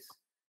 days,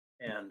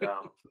 and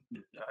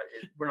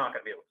we're not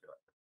going to be able to do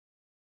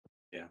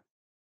it.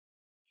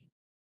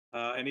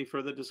 Yeah. Any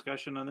further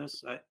discussion on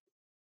this?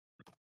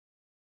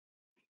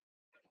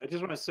 I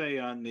just want to say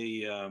on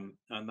the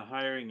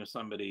hiring of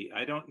somebody,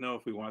 I don't know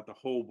if we want the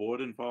whole board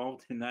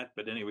involved in that,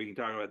 but anyway, we can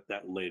talk about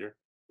that later.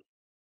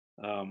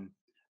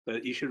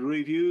 But you should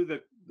review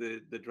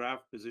the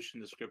draft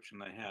position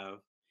description I have,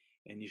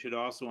 and you should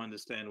also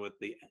understand what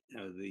the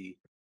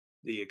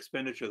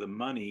expenditure of the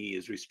money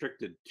is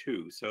restricted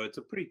to. So it's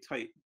a pretty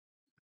tight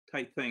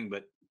thing,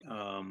 but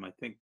I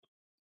think,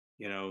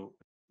 you know,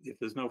 if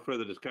there's no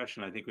further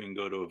discussion, I think we can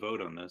go to a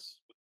vote on this.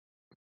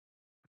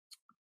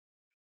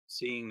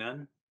 Seeing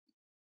none,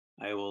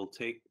 I will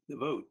take the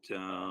vote.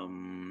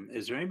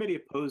 Is there anybody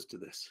opposed to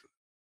this?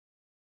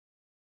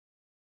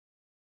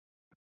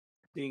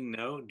 Seeing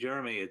no,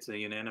 Jeremy, it's a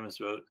unanimous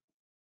vote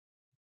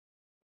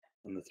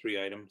on the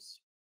 3 items.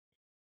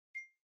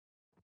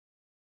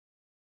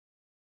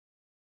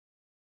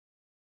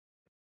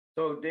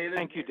 So, David.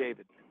 Thank you,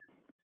 David.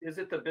 Is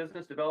it the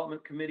Business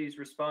Development Committee's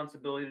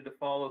responsibility to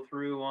follow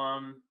through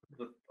on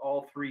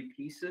all 3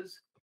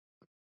 pieces?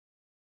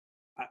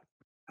 I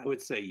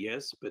would say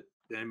yes, but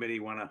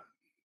anybody want to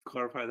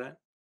clarify that?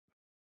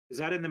 Is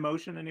that in the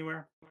motion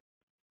anywhere?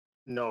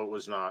 No, it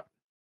was not.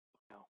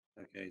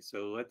 Okay,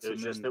 so let's.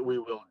 It's just that we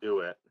will do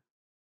it.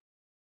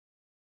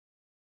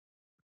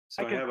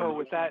 So I have a concur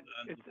with that.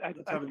 motion, I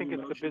let's have a think new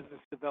it's the motion.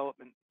 business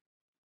development.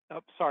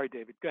 Oh, sorry,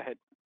 David, go ahead.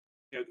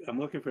 Yeah, I'm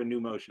looking for a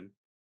new motion.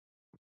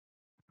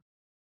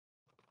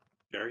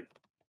 Jerry?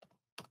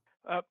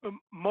 A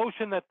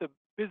motion that the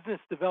Business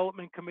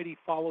Development Committee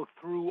follow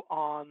through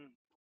on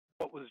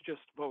what was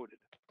just voted,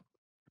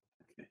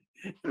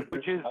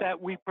 which is that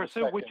we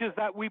pursue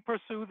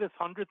this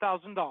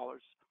 $100,000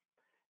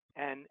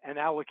 and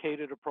allocate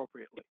it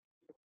appropriately.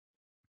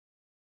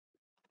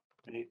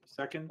 Any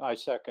second? I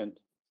second.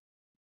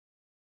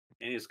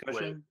 Any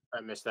discussion? Wait,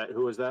 I missed that.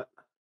 Who was that?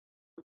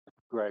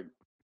 Greg.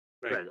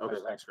 Greg. Okay,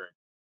 thanks, Greg.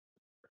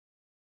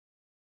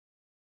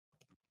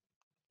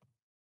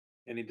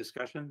 Any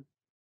discussion?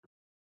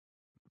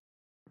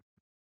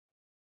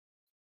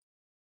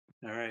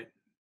 All right.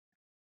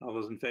 All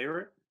those in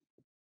favor?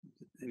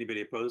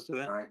 Anybody opposed to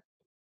that? All right.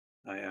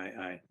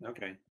 Aye.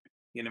 Okay.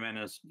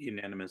 Unanimous,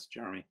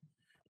 Jeremy.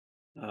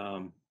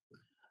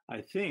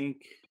 I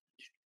think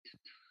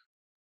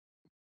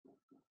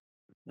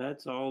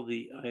that's all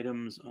the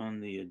items on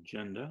the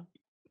agenda.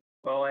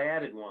 Well, I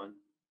added one.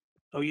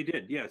 Oh, you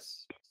did?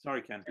 Yes.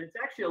 Sorry, Ken. And it's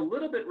actually a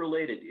little bit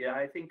related. Yeah,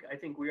 I think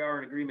we are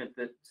in agreement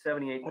that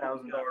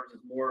 $78,000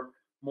 is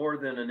more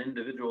than an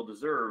individual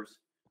deserves.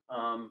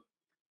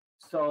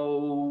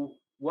 So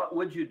what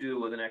would you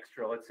do with an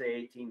extra, let's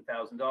say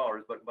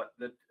 $18,000? But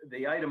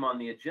the item on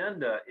the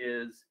agenda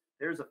is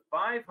there's a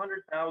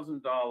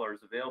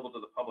 $500,000 available to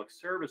the Public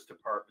Service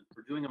Department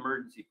for doing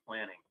emergency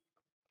planning.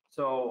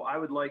 So I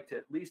would like to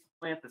at least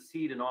plant the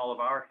seed in all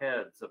of our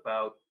heads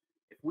about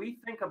if we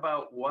think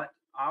about what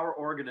our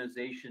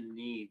organization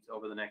needs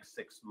over the next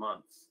 6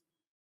 months,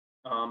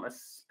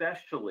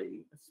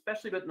 especially,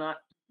 but not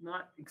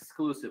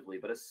exclusively,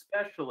 but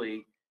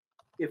especially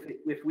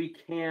if we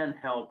can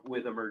help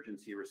with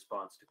emergency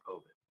response to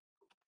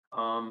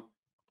COVID.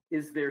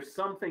 Is there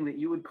something that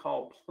you would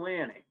call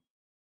planning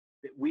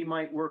that we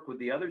might work with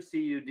the other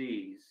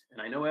CUDs?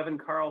 And I know Evan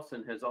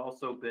Carlson has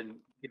also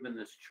been given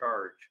this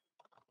charge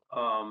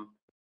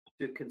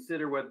to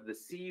consider whether the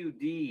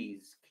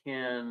CUDs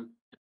can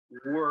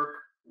work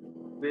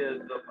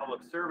with the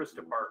public service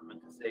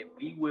department to say,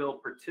 we will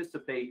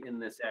participate in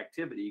this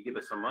activity, you give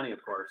us some money,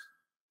 of course,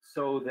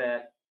 so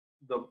that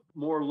the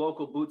more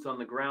local boots on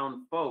the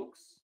ground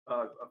folks,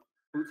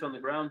 boots on the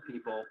ground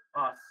people,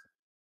 us,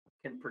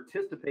 can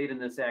participate in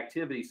this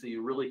activity so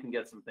you really can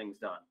get some things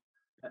done.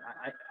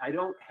 I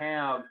don't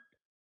have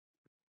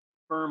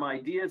firm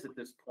ideas at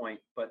this point,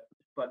 but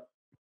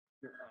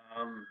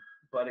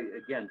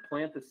again,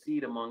 plant the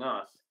seed among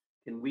us.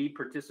 Can we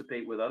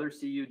participate with other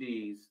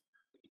CUDs?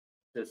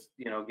 This,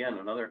 again,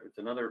 it's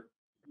another,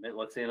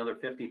 let's say another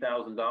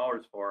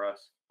 $50,000 for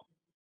us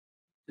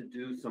to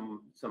do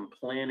some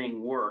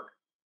planning work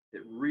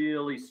that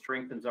really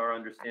strengthens our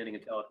understanding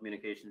of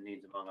telecommunications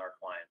needs among our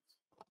clients.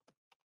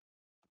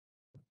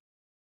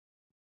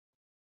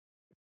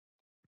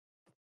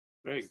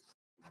 Great.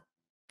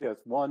 Yes,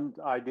 one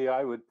idea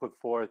I would put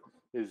forth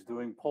is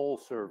doing poll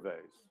surveys.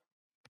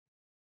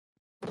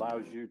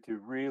 Allows you to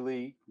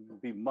really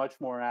be much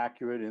more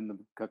accurate in the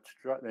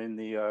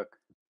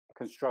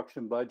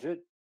construction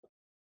budget,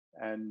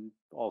 and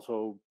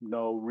also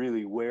know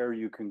really where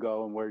you can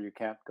go and where you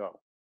can't go.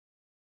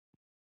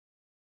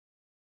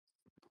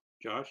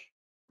 Josh?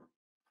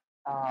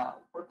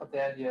 What about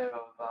the idea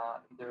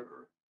of either,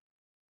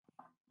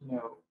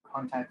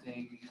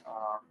 contacting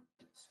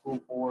school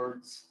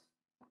boards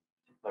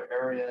in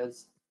particular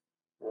areas,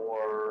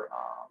 or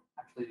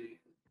actually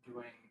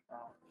doing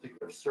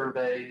particular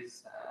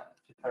surveys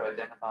to try to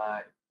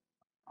identify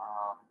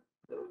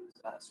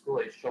those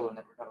school-age children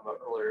that we were talking about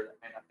earlier that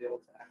may not be able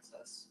to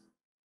access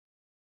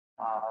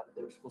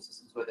their school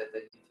systems with it they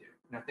need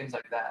to. Things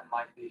like that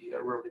might be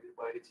a really good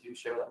way to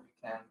show that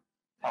we can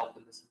help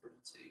in this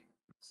emergency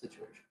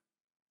situation.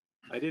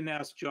 I didn't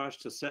ask Josh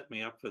to set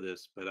me up for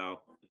this, but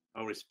I'll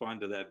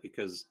respond to that,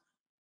 because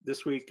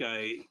this week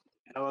I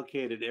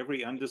allocated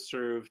every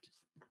underserved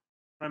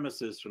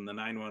premises from the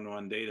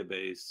 911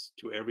 database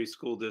to every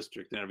school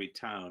district in every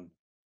town.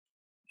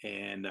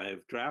 And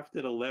I've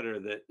drafted a letter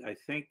that I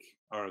think,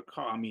 or a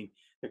call,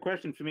 the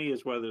question for me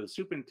is whether the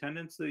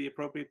superintendent's the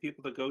appropriate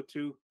people to go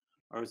to,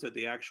 or is it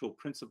the actual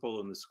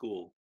principal in the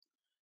school?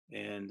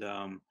 And,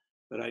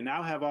 but I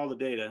now have all the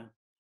data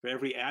for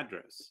every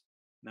address.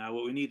 Now,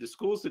 what we need the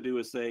schools to do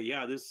is say,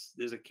 yeah,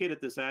 there's a kid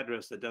at this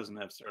address that doesn't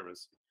have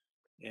service.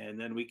 And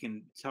then we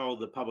can tell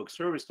the public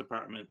service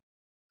department,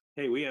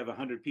 hey, we have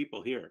 100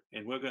 people here,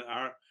 and we're going to,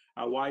 our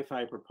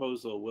Wi-Fi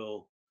proposal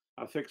will,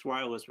 our fixed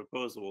wireless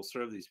proposal will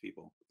serve these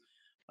people.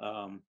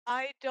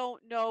 I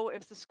don't know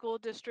if the school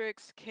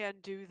districts can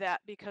do that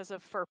because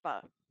of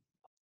FERPA.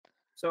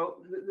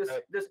 So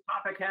this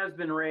topic has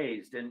been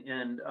raised,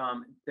 and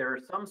there are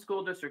some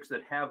school districts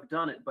that have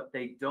done it, but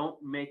they don't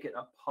make it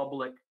a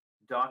public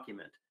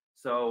document.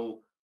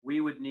 So we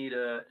would need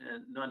a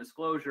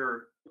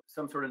non-disclosure,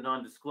 some sort of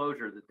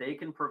non-disclosure that they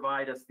can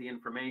provide us the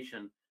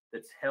information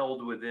that's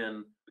held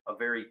within a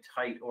very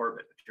tight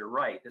orbit. But you're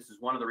right, this is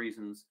one of the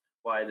reasons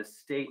why the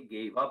state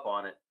gave up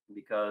on it,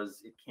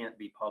 because it can't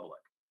be public.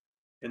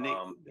 And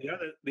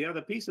the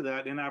other piece of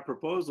that, in our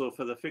proposal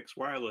for the fixed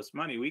wireless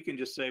money, we can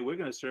just say we're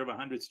going to serve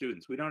 100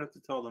 students. We don't have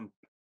to tell them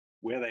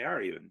where they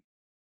are even.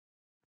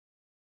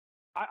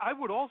 I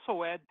would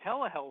also add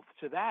telehealth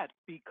to that,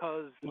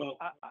 because Well,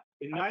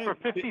 for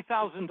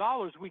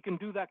 $50,000 we can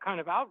do that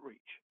kind of outreach.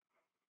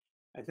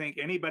 I think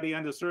anybody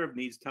underserved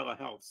needs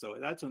telehealth, so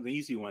that's an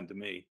easy one to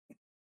me.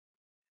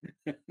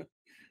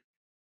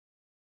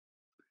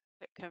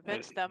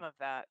 Convince them of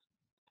that.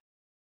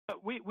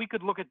 We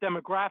could look at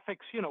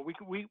demographics.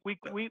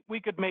 We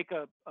could make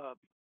a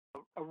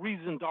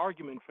reasoned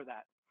argument for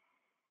that.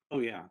 Oh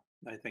yeah,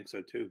 I think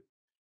so too.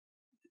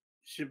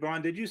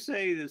 Siobhan, did you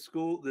say the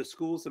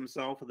schools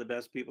themselves are the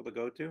best people to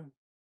go to?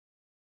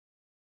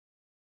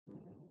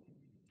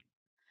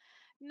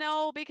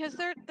 No, because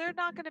they're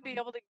not going to be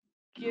able to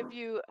give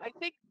you. I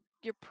think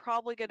you're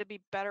probably going to be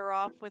better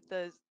off with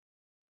the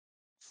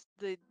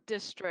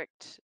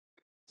district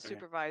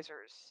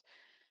supervisors.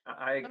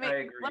 I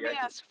agree. Let me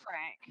ask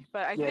Frank,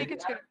 but I think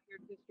it's going to be your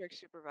district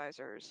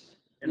supervisors.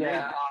 And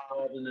they're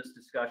involved in this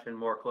discussion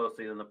more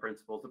closely than the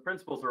principals. The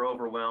principals are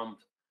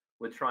overwhelmed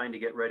with trying to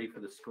get ready for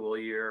the school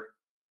year.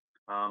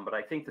 But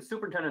I think the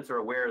superintendents are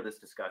aware of this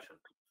discussion.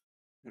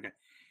 Okay.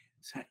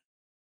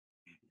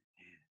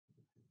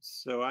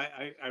 So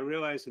I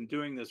realized in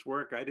doing this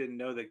work, I didn't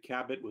know that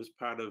Cabot was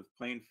part of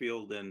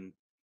Plainfield and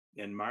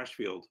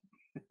Marshfield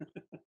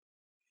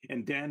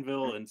and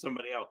Danville and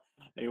somebody else.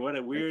 I mean, what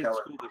a weird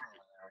school.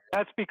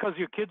 That's because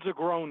your kids are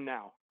grown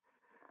now.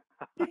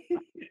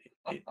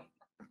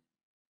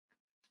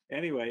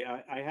 Anyway,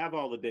 I have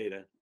all the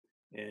data.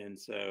 And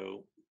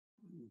so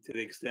to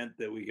the extent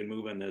that we can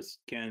move on this,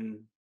 Ken,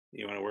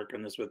 you want to work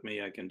on this with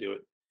me? I can do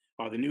it.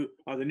 Or the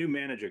new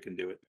manager can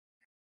do it.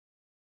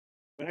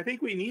 But I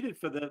think we need it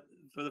for the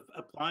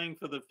applying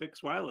for the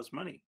fixed wireless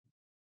money.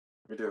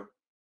 We do.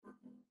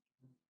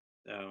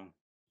 So,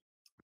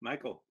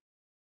 Michael.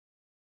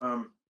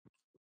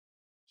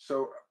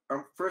 So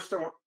first,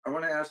 I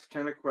want to ask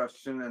Ken a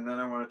question, and then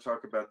I want to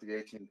talk about the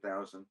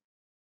 18,000.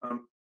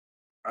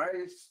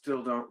 I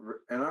still don't,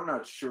 and I'm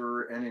not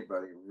sure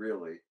anybody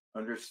really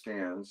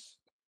understands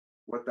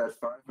what that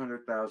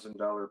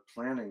 $500,000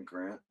 planning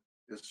grant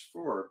is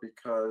for,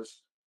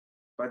 because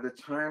by the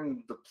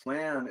time the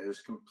plan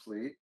is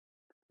complete,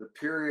 the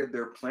period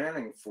they're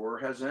planning for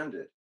has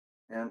ended.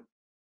 And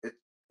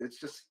it's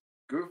just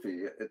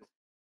goofy.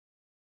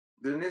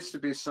 There needs to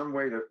be some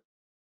way to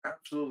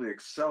absolutely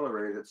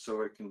accelerate it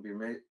so it can be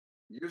made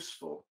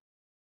useful.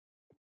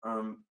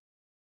 I'm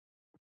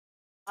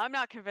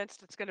not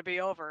convinced it's going to be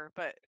over,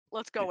 but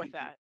let's go with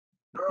that.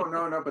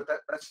 No, but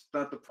that's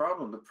not the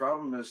problem. The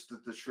problem is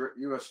that the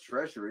U.S.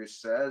 Treasury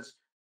says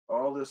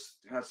all this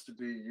has to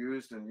be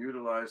used and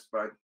utilized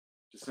by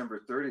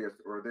December 30th,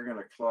 or they're going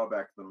to claw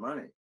back the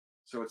money.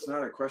 So it's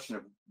not a question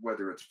of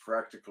whether it's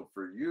practical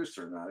for use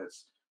or not.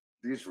 It's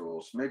these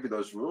rules. Maybe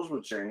those rules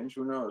will change.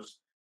 Who knows?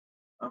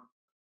 All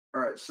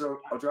right, so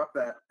I'll drop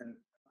that. And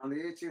on the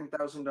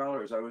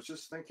 $18,000, I was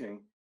just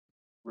thinking,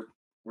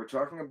 we're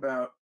talking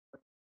about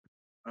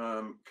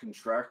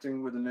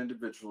contracting with an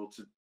individual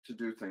to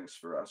do things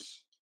for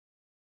us,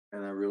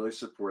 and I really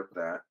support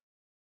that.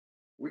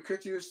 We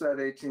could use that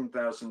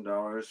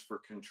 $18,000 for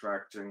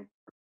contracting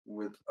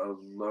with a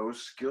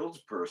low-skilled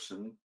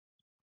person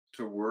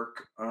to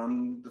work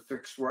on the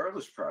fixed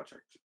wireless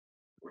project,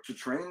 or to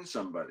train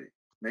somebody,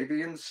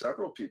 maybe in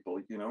several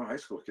people, high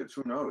school kids,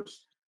 who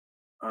knows?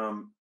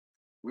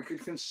 We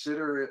could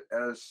consider it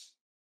as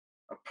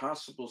a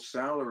possible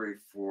salary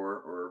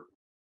for, or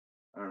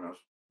I don't know,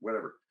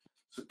 whatever.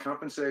 So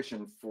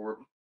compensation for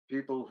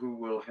people who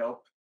will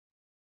help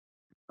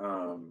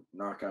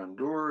knock on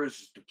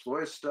doors,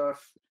 deploy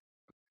stuff,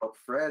 help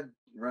Fred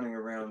running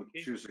around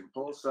choosing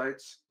poll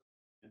sites.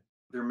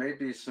 There may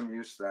be some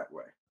use that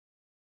way.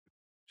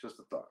 Just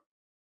a thought.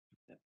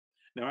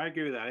 No, I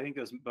agree with that. I think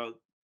there's about,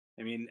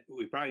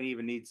 we probably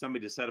even need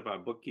somebody to set up our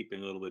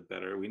bookkeeping a little bit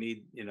better. We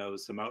need,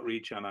 some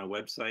outreach on our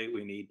website.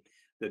 We need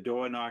the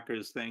door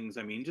knockers things.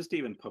 Just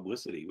even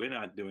publicity. We're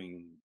not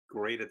doing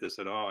great at this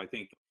at all. I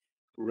think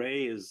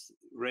Ray is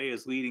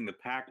leading the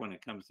pack when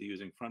it comes to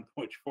using Front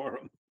Porch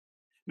Forum.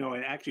 No,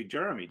 and actually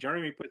Jeremy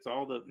puts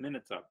all the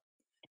minutes up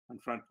on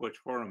Front Porch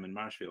Forum in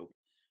Marshfield,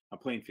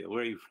 Plainfield.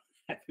 Where are you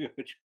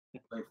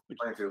from?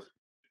 Plainfield.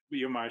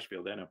 You're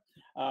Marshfield, I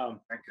know.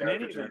 In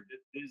any event,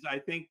 I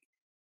think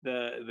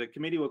the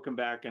committee will come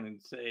back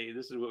and say,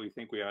 this is what we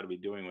think we ought to be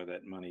doing with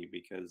that money,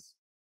 because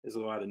there's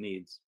a lot of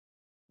needs.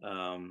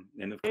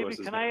 And of course,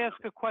 can I ask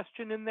a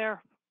question in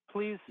there,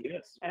 please?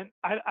 Yes. And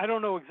I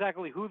don't know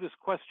exactly who this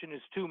question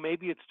is to.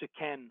 Maybe it's to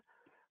Ken.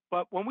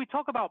 But when we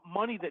talk about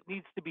money that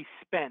needs to be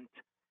spent,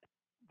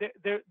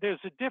 there's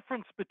a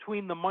difference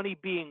between the money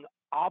being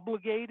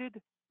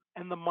obligated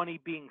and the money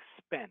being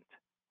spent.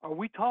 Are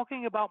we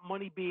talking about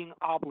money being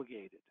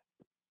obligated?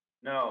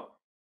 No,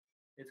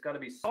 it's got to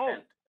be spent.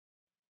 Oh,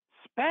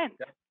 spent.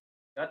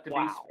 Got to be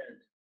Wow. spent.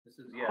 This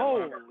is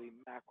Holy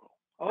mackerel.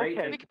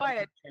 Okay. We could buy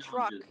a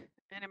truck,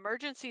 an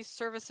emergency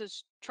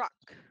services truck.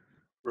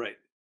 Right.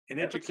 And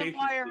Put education.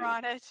 some wire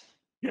on it.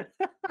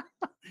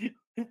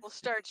 We'll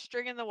start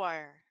stringing the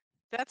wire.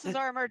 That's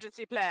our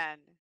emergency plan.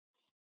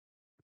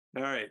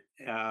 All right.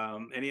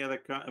 Any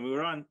other? We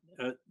were on.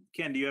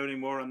 Ken, do you have any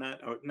more on that?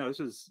 Oh, no, this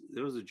was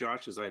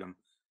Josh's item.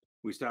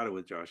 We started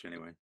with Josh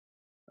anyway.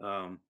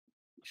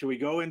 Should we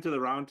go into the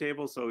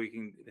roundtable so we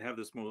can have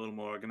this a little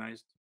more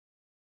organized?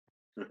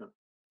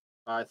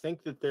 I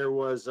think that there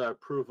was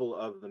approval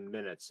of the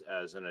minutes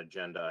as an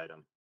agenda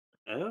item.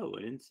 Oh,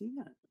 I didn't see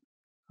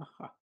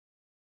that.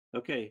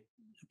 Okay,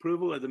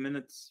 approval of the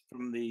minutes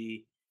from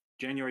the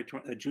June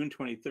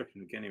 23rd.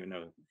 I can't even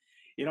know.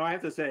 I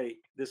have to say,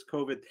 this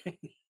COVID thing.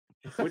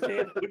 What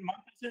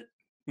month is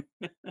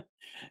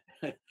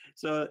it?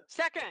 So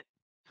second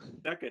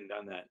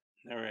on that.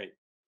 All right.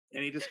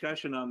 Any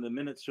discussion on the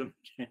minutes from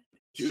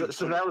June?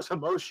 So that was a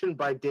motion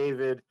by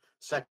David,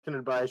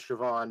 seconded by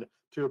Siobhan,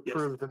 to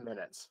approve the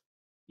minutes.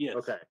 Yes.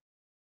 Okay.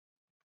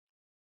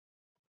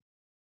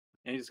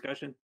 Any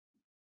discussion?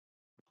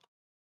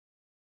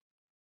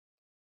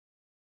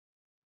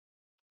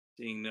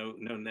 Seeing no,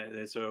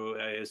 so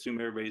I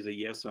assume everybody's a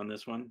yes on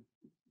this one.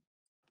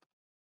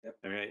 Yep.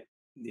 All right.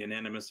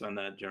 Unanimous on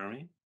that,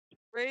 Jeremy?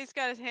 Ray's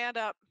got his hand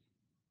up.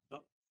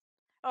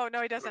 Oh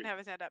no, he doesn't have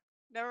his hand up.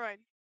 Never mind.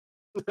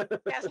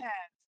 Yes, hands.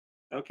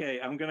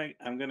 Okay, I'm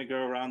gonna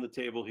go around the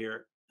table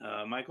here.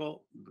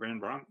 Michael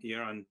Grandbrom,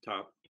 you're on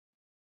top.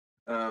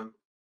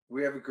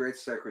 We have a great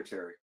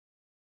secretary.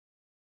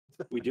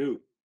 We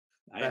do.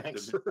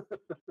 Thanks.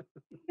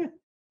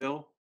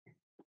 Bill?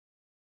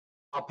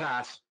 I'll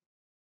pass.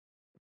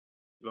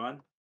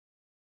 Yvonne?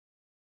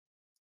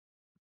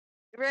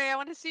 Ray, I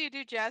want to see you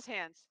do jazz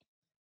hands.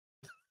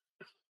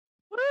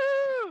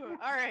 Woo!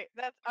 All right,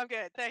 I'm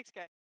good. Thanks,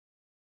 guys.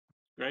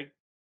 Greg?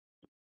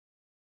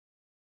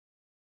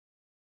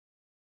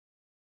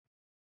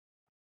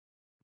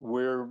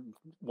 We're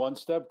one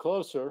step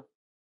closer.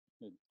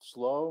 It's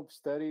slow,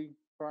 steady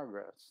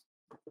progress.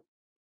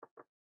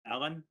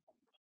 Alan?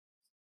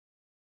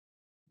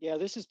 Yeah,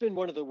 this has been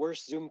one of the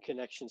worst Zoom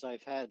connections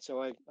I've had,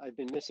 so I've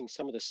been missing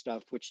some of the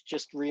stuff, which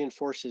just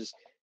reinforces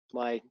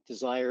my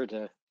desire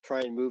to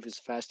try and move as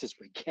fast as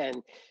we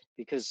can,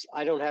 because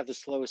I don't have the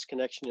slowest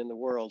connection in the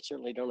world,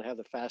 certainly don't have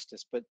the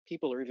fastest, but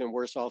people are even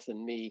worse off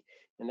than me,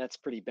 and that's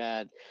pretty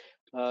bad.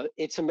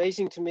 It's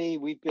amazing to me,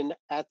 we've been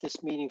at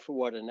this meeting for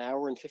what, an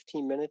hour and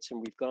 15 minutes, and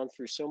we've gone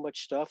through so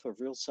much stuff of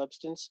real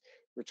substance.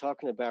 We're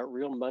talking about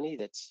real money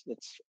that's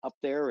up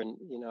there, and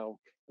you know,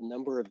 a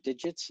number of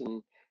digits,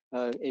 and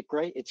it's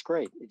great.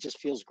 It just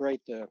feels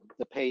great, the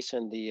pace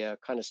and the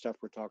kind of stuff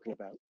we're talking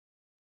about.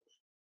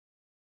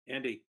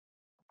 Andy.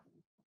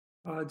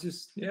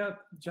 Just, yeah,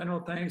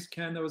 general thanks,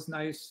 Ken. That was a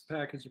nice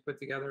package you put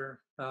together,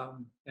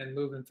 and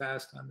moving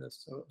fast on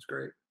this. So it was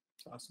great.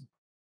 It's awesome.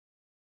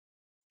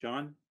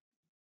 John?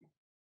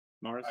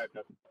 Morris?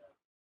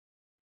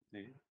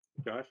 Okay.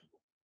 Josh?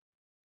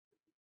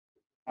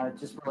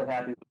 Just really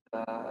happy with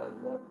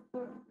the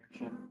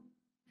direction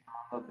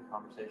of the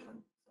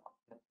conversation.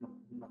 So,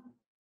 yeah,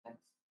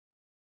 thanks.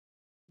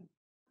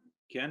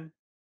 Ken?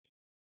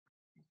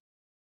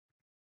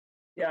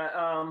 Yeah,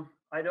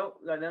 I know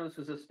this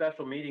was a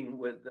special meeting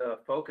with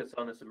focus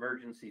on this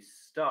emergency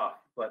stuff,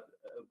 but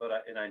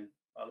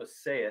I'll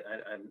just say it,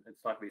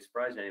 it's not going to be a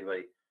surprise to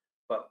anybody,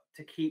 but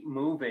to keep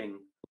moving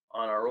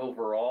on our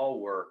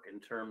overall work in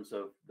terms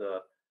of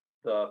the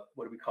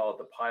what do we call it,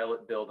 the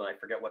pilot build, and I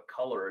forget what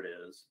color it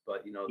is,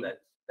 but you know,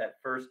 that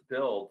first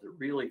build, to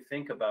really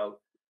think about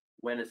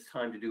when it's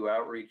time to do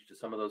outreach to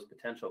some of those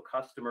potential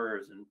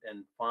customers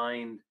and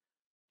find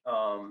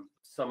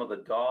some of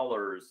the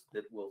dollars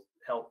that will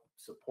help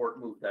support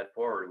move that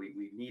forward.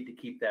 We need to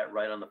keep that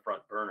right on the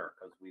front burner,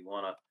 because we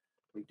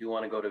do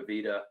want to go to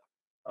Vita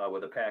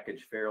with a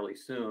package fairly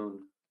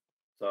soon.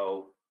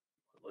 So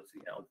let's see,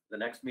 the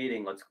next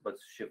meeting, let's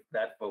shift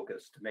that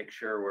focus to make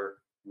sure we're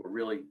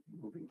really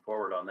moving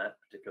forward on that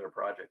particular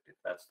project, if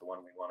that's the one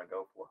we want to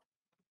go for.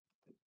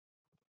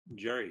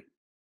 Jerry.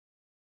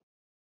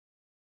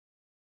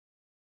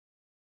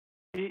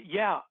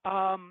 Yeah,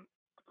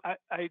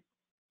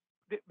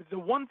 the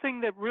one thing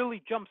that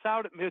really jumps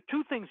out at me,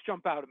 two things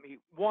jump out at me.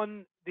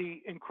 One,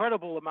 the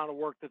incredible amount of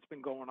work that's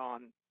been going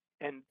on,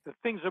 and the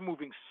things are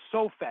moving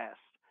so fast.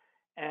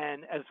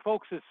 And as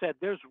folks have said,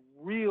 there's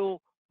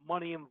real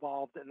money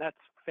involved, and that's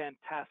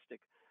fantastic.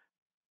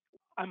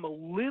 I'm a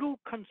little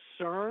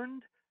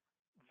concerned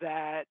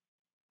that,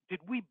 did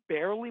we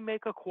barely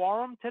make a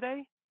quorum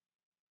today?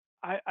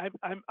 I'm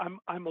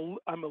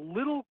a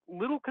little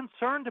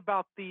concerned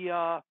about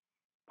the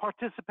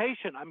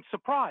participation. I'm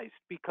surprised,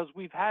 because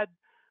we've had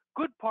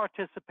good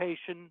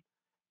participation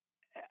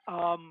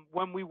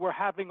when we were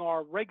having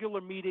our regular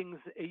meetings,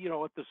 you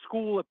know, at the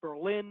school at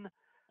Berlin.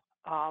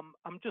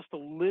 I'm just a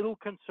little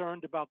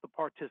concerned about the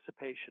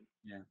participation.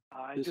 Yeah.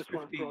 I just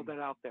want to throw that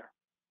out there.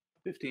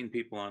 15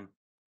 people on.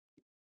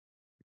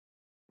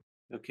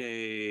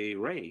 Okay,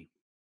 Ray.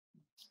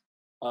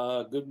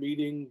 Good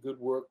meeting, good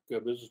work,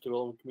 Business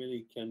Development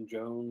Committee, Ken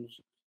Jones.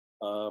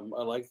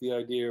 I like the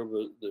idea of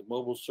the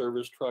mobile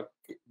service truck,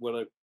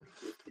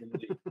 in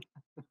the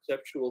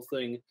conceptual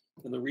thing.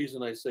 And the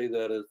reason I say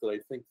that is that I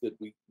think that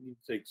we need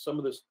to take some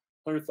of this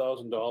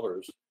 $100,000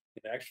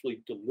 and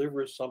actually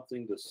deliver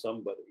something to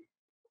somebody,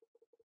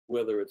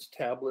 whether it's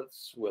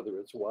tablets, whether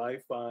it's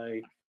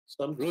Wi-Fi,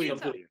 something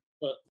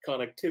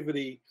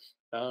connectivity.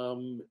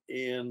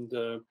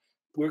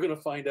 We're going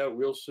to find out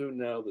real soon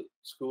now that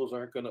schools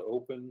aren't going to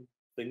open,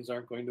 things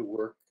aren't going to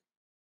work,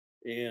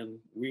 and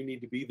we need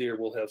to be there.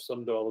 We'll have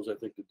some dollars, I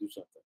think, to do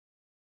something.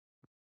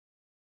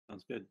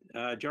 Sounds good.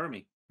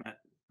 Jeremy. Matt.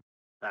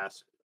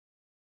 Pass.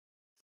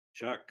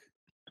 Chuck.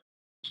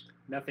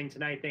 Nothing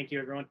tonight. Thank you,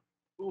 everyone.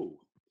 Ooh,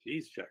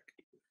 geez, Chuck.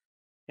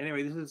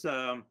 Anyway, this has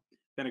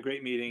been a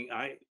great meeting.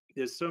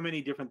 There's so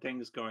many different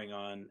things going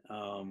on.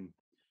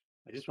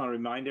 I just want to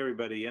remind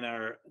everybody, in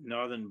our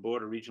Northern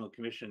Border Regional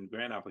Commission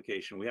grant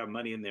application, we have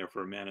money in there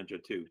for a manager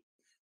too.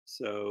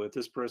 So if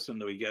this person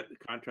that we get the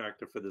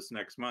contractor for this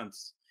next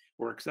month's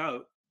works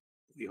out,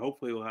 we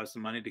hopefully will have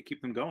some money to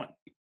keep them going.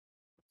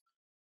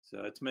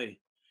 So that's me.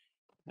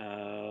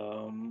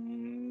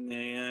 And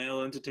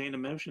I'll entertain a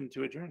motion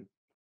to adjourn.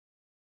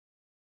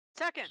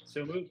 Second.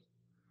 So moved.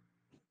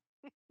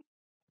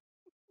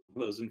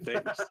 Those in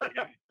favor say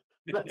aye.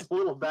 That's a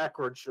little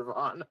backwards,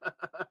 Siobhan.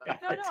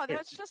 No,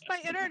 that's just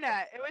my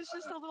internet. It was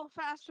just a little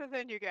faster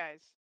than you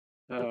guys.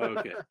 Oh,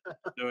 okay.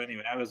 So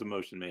anyway, that was a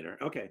motion maker.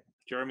 Okay,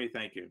 Jeremy,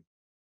 thank you.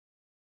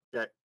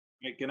 Okay.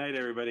 Good night,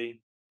 everybody.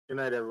 Good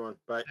night, everyone.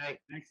 Bye.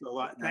 Thanks a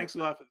lot. Thanks a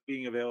lot for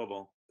being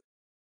available.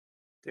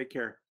 Take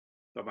care.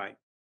 Bye-bye.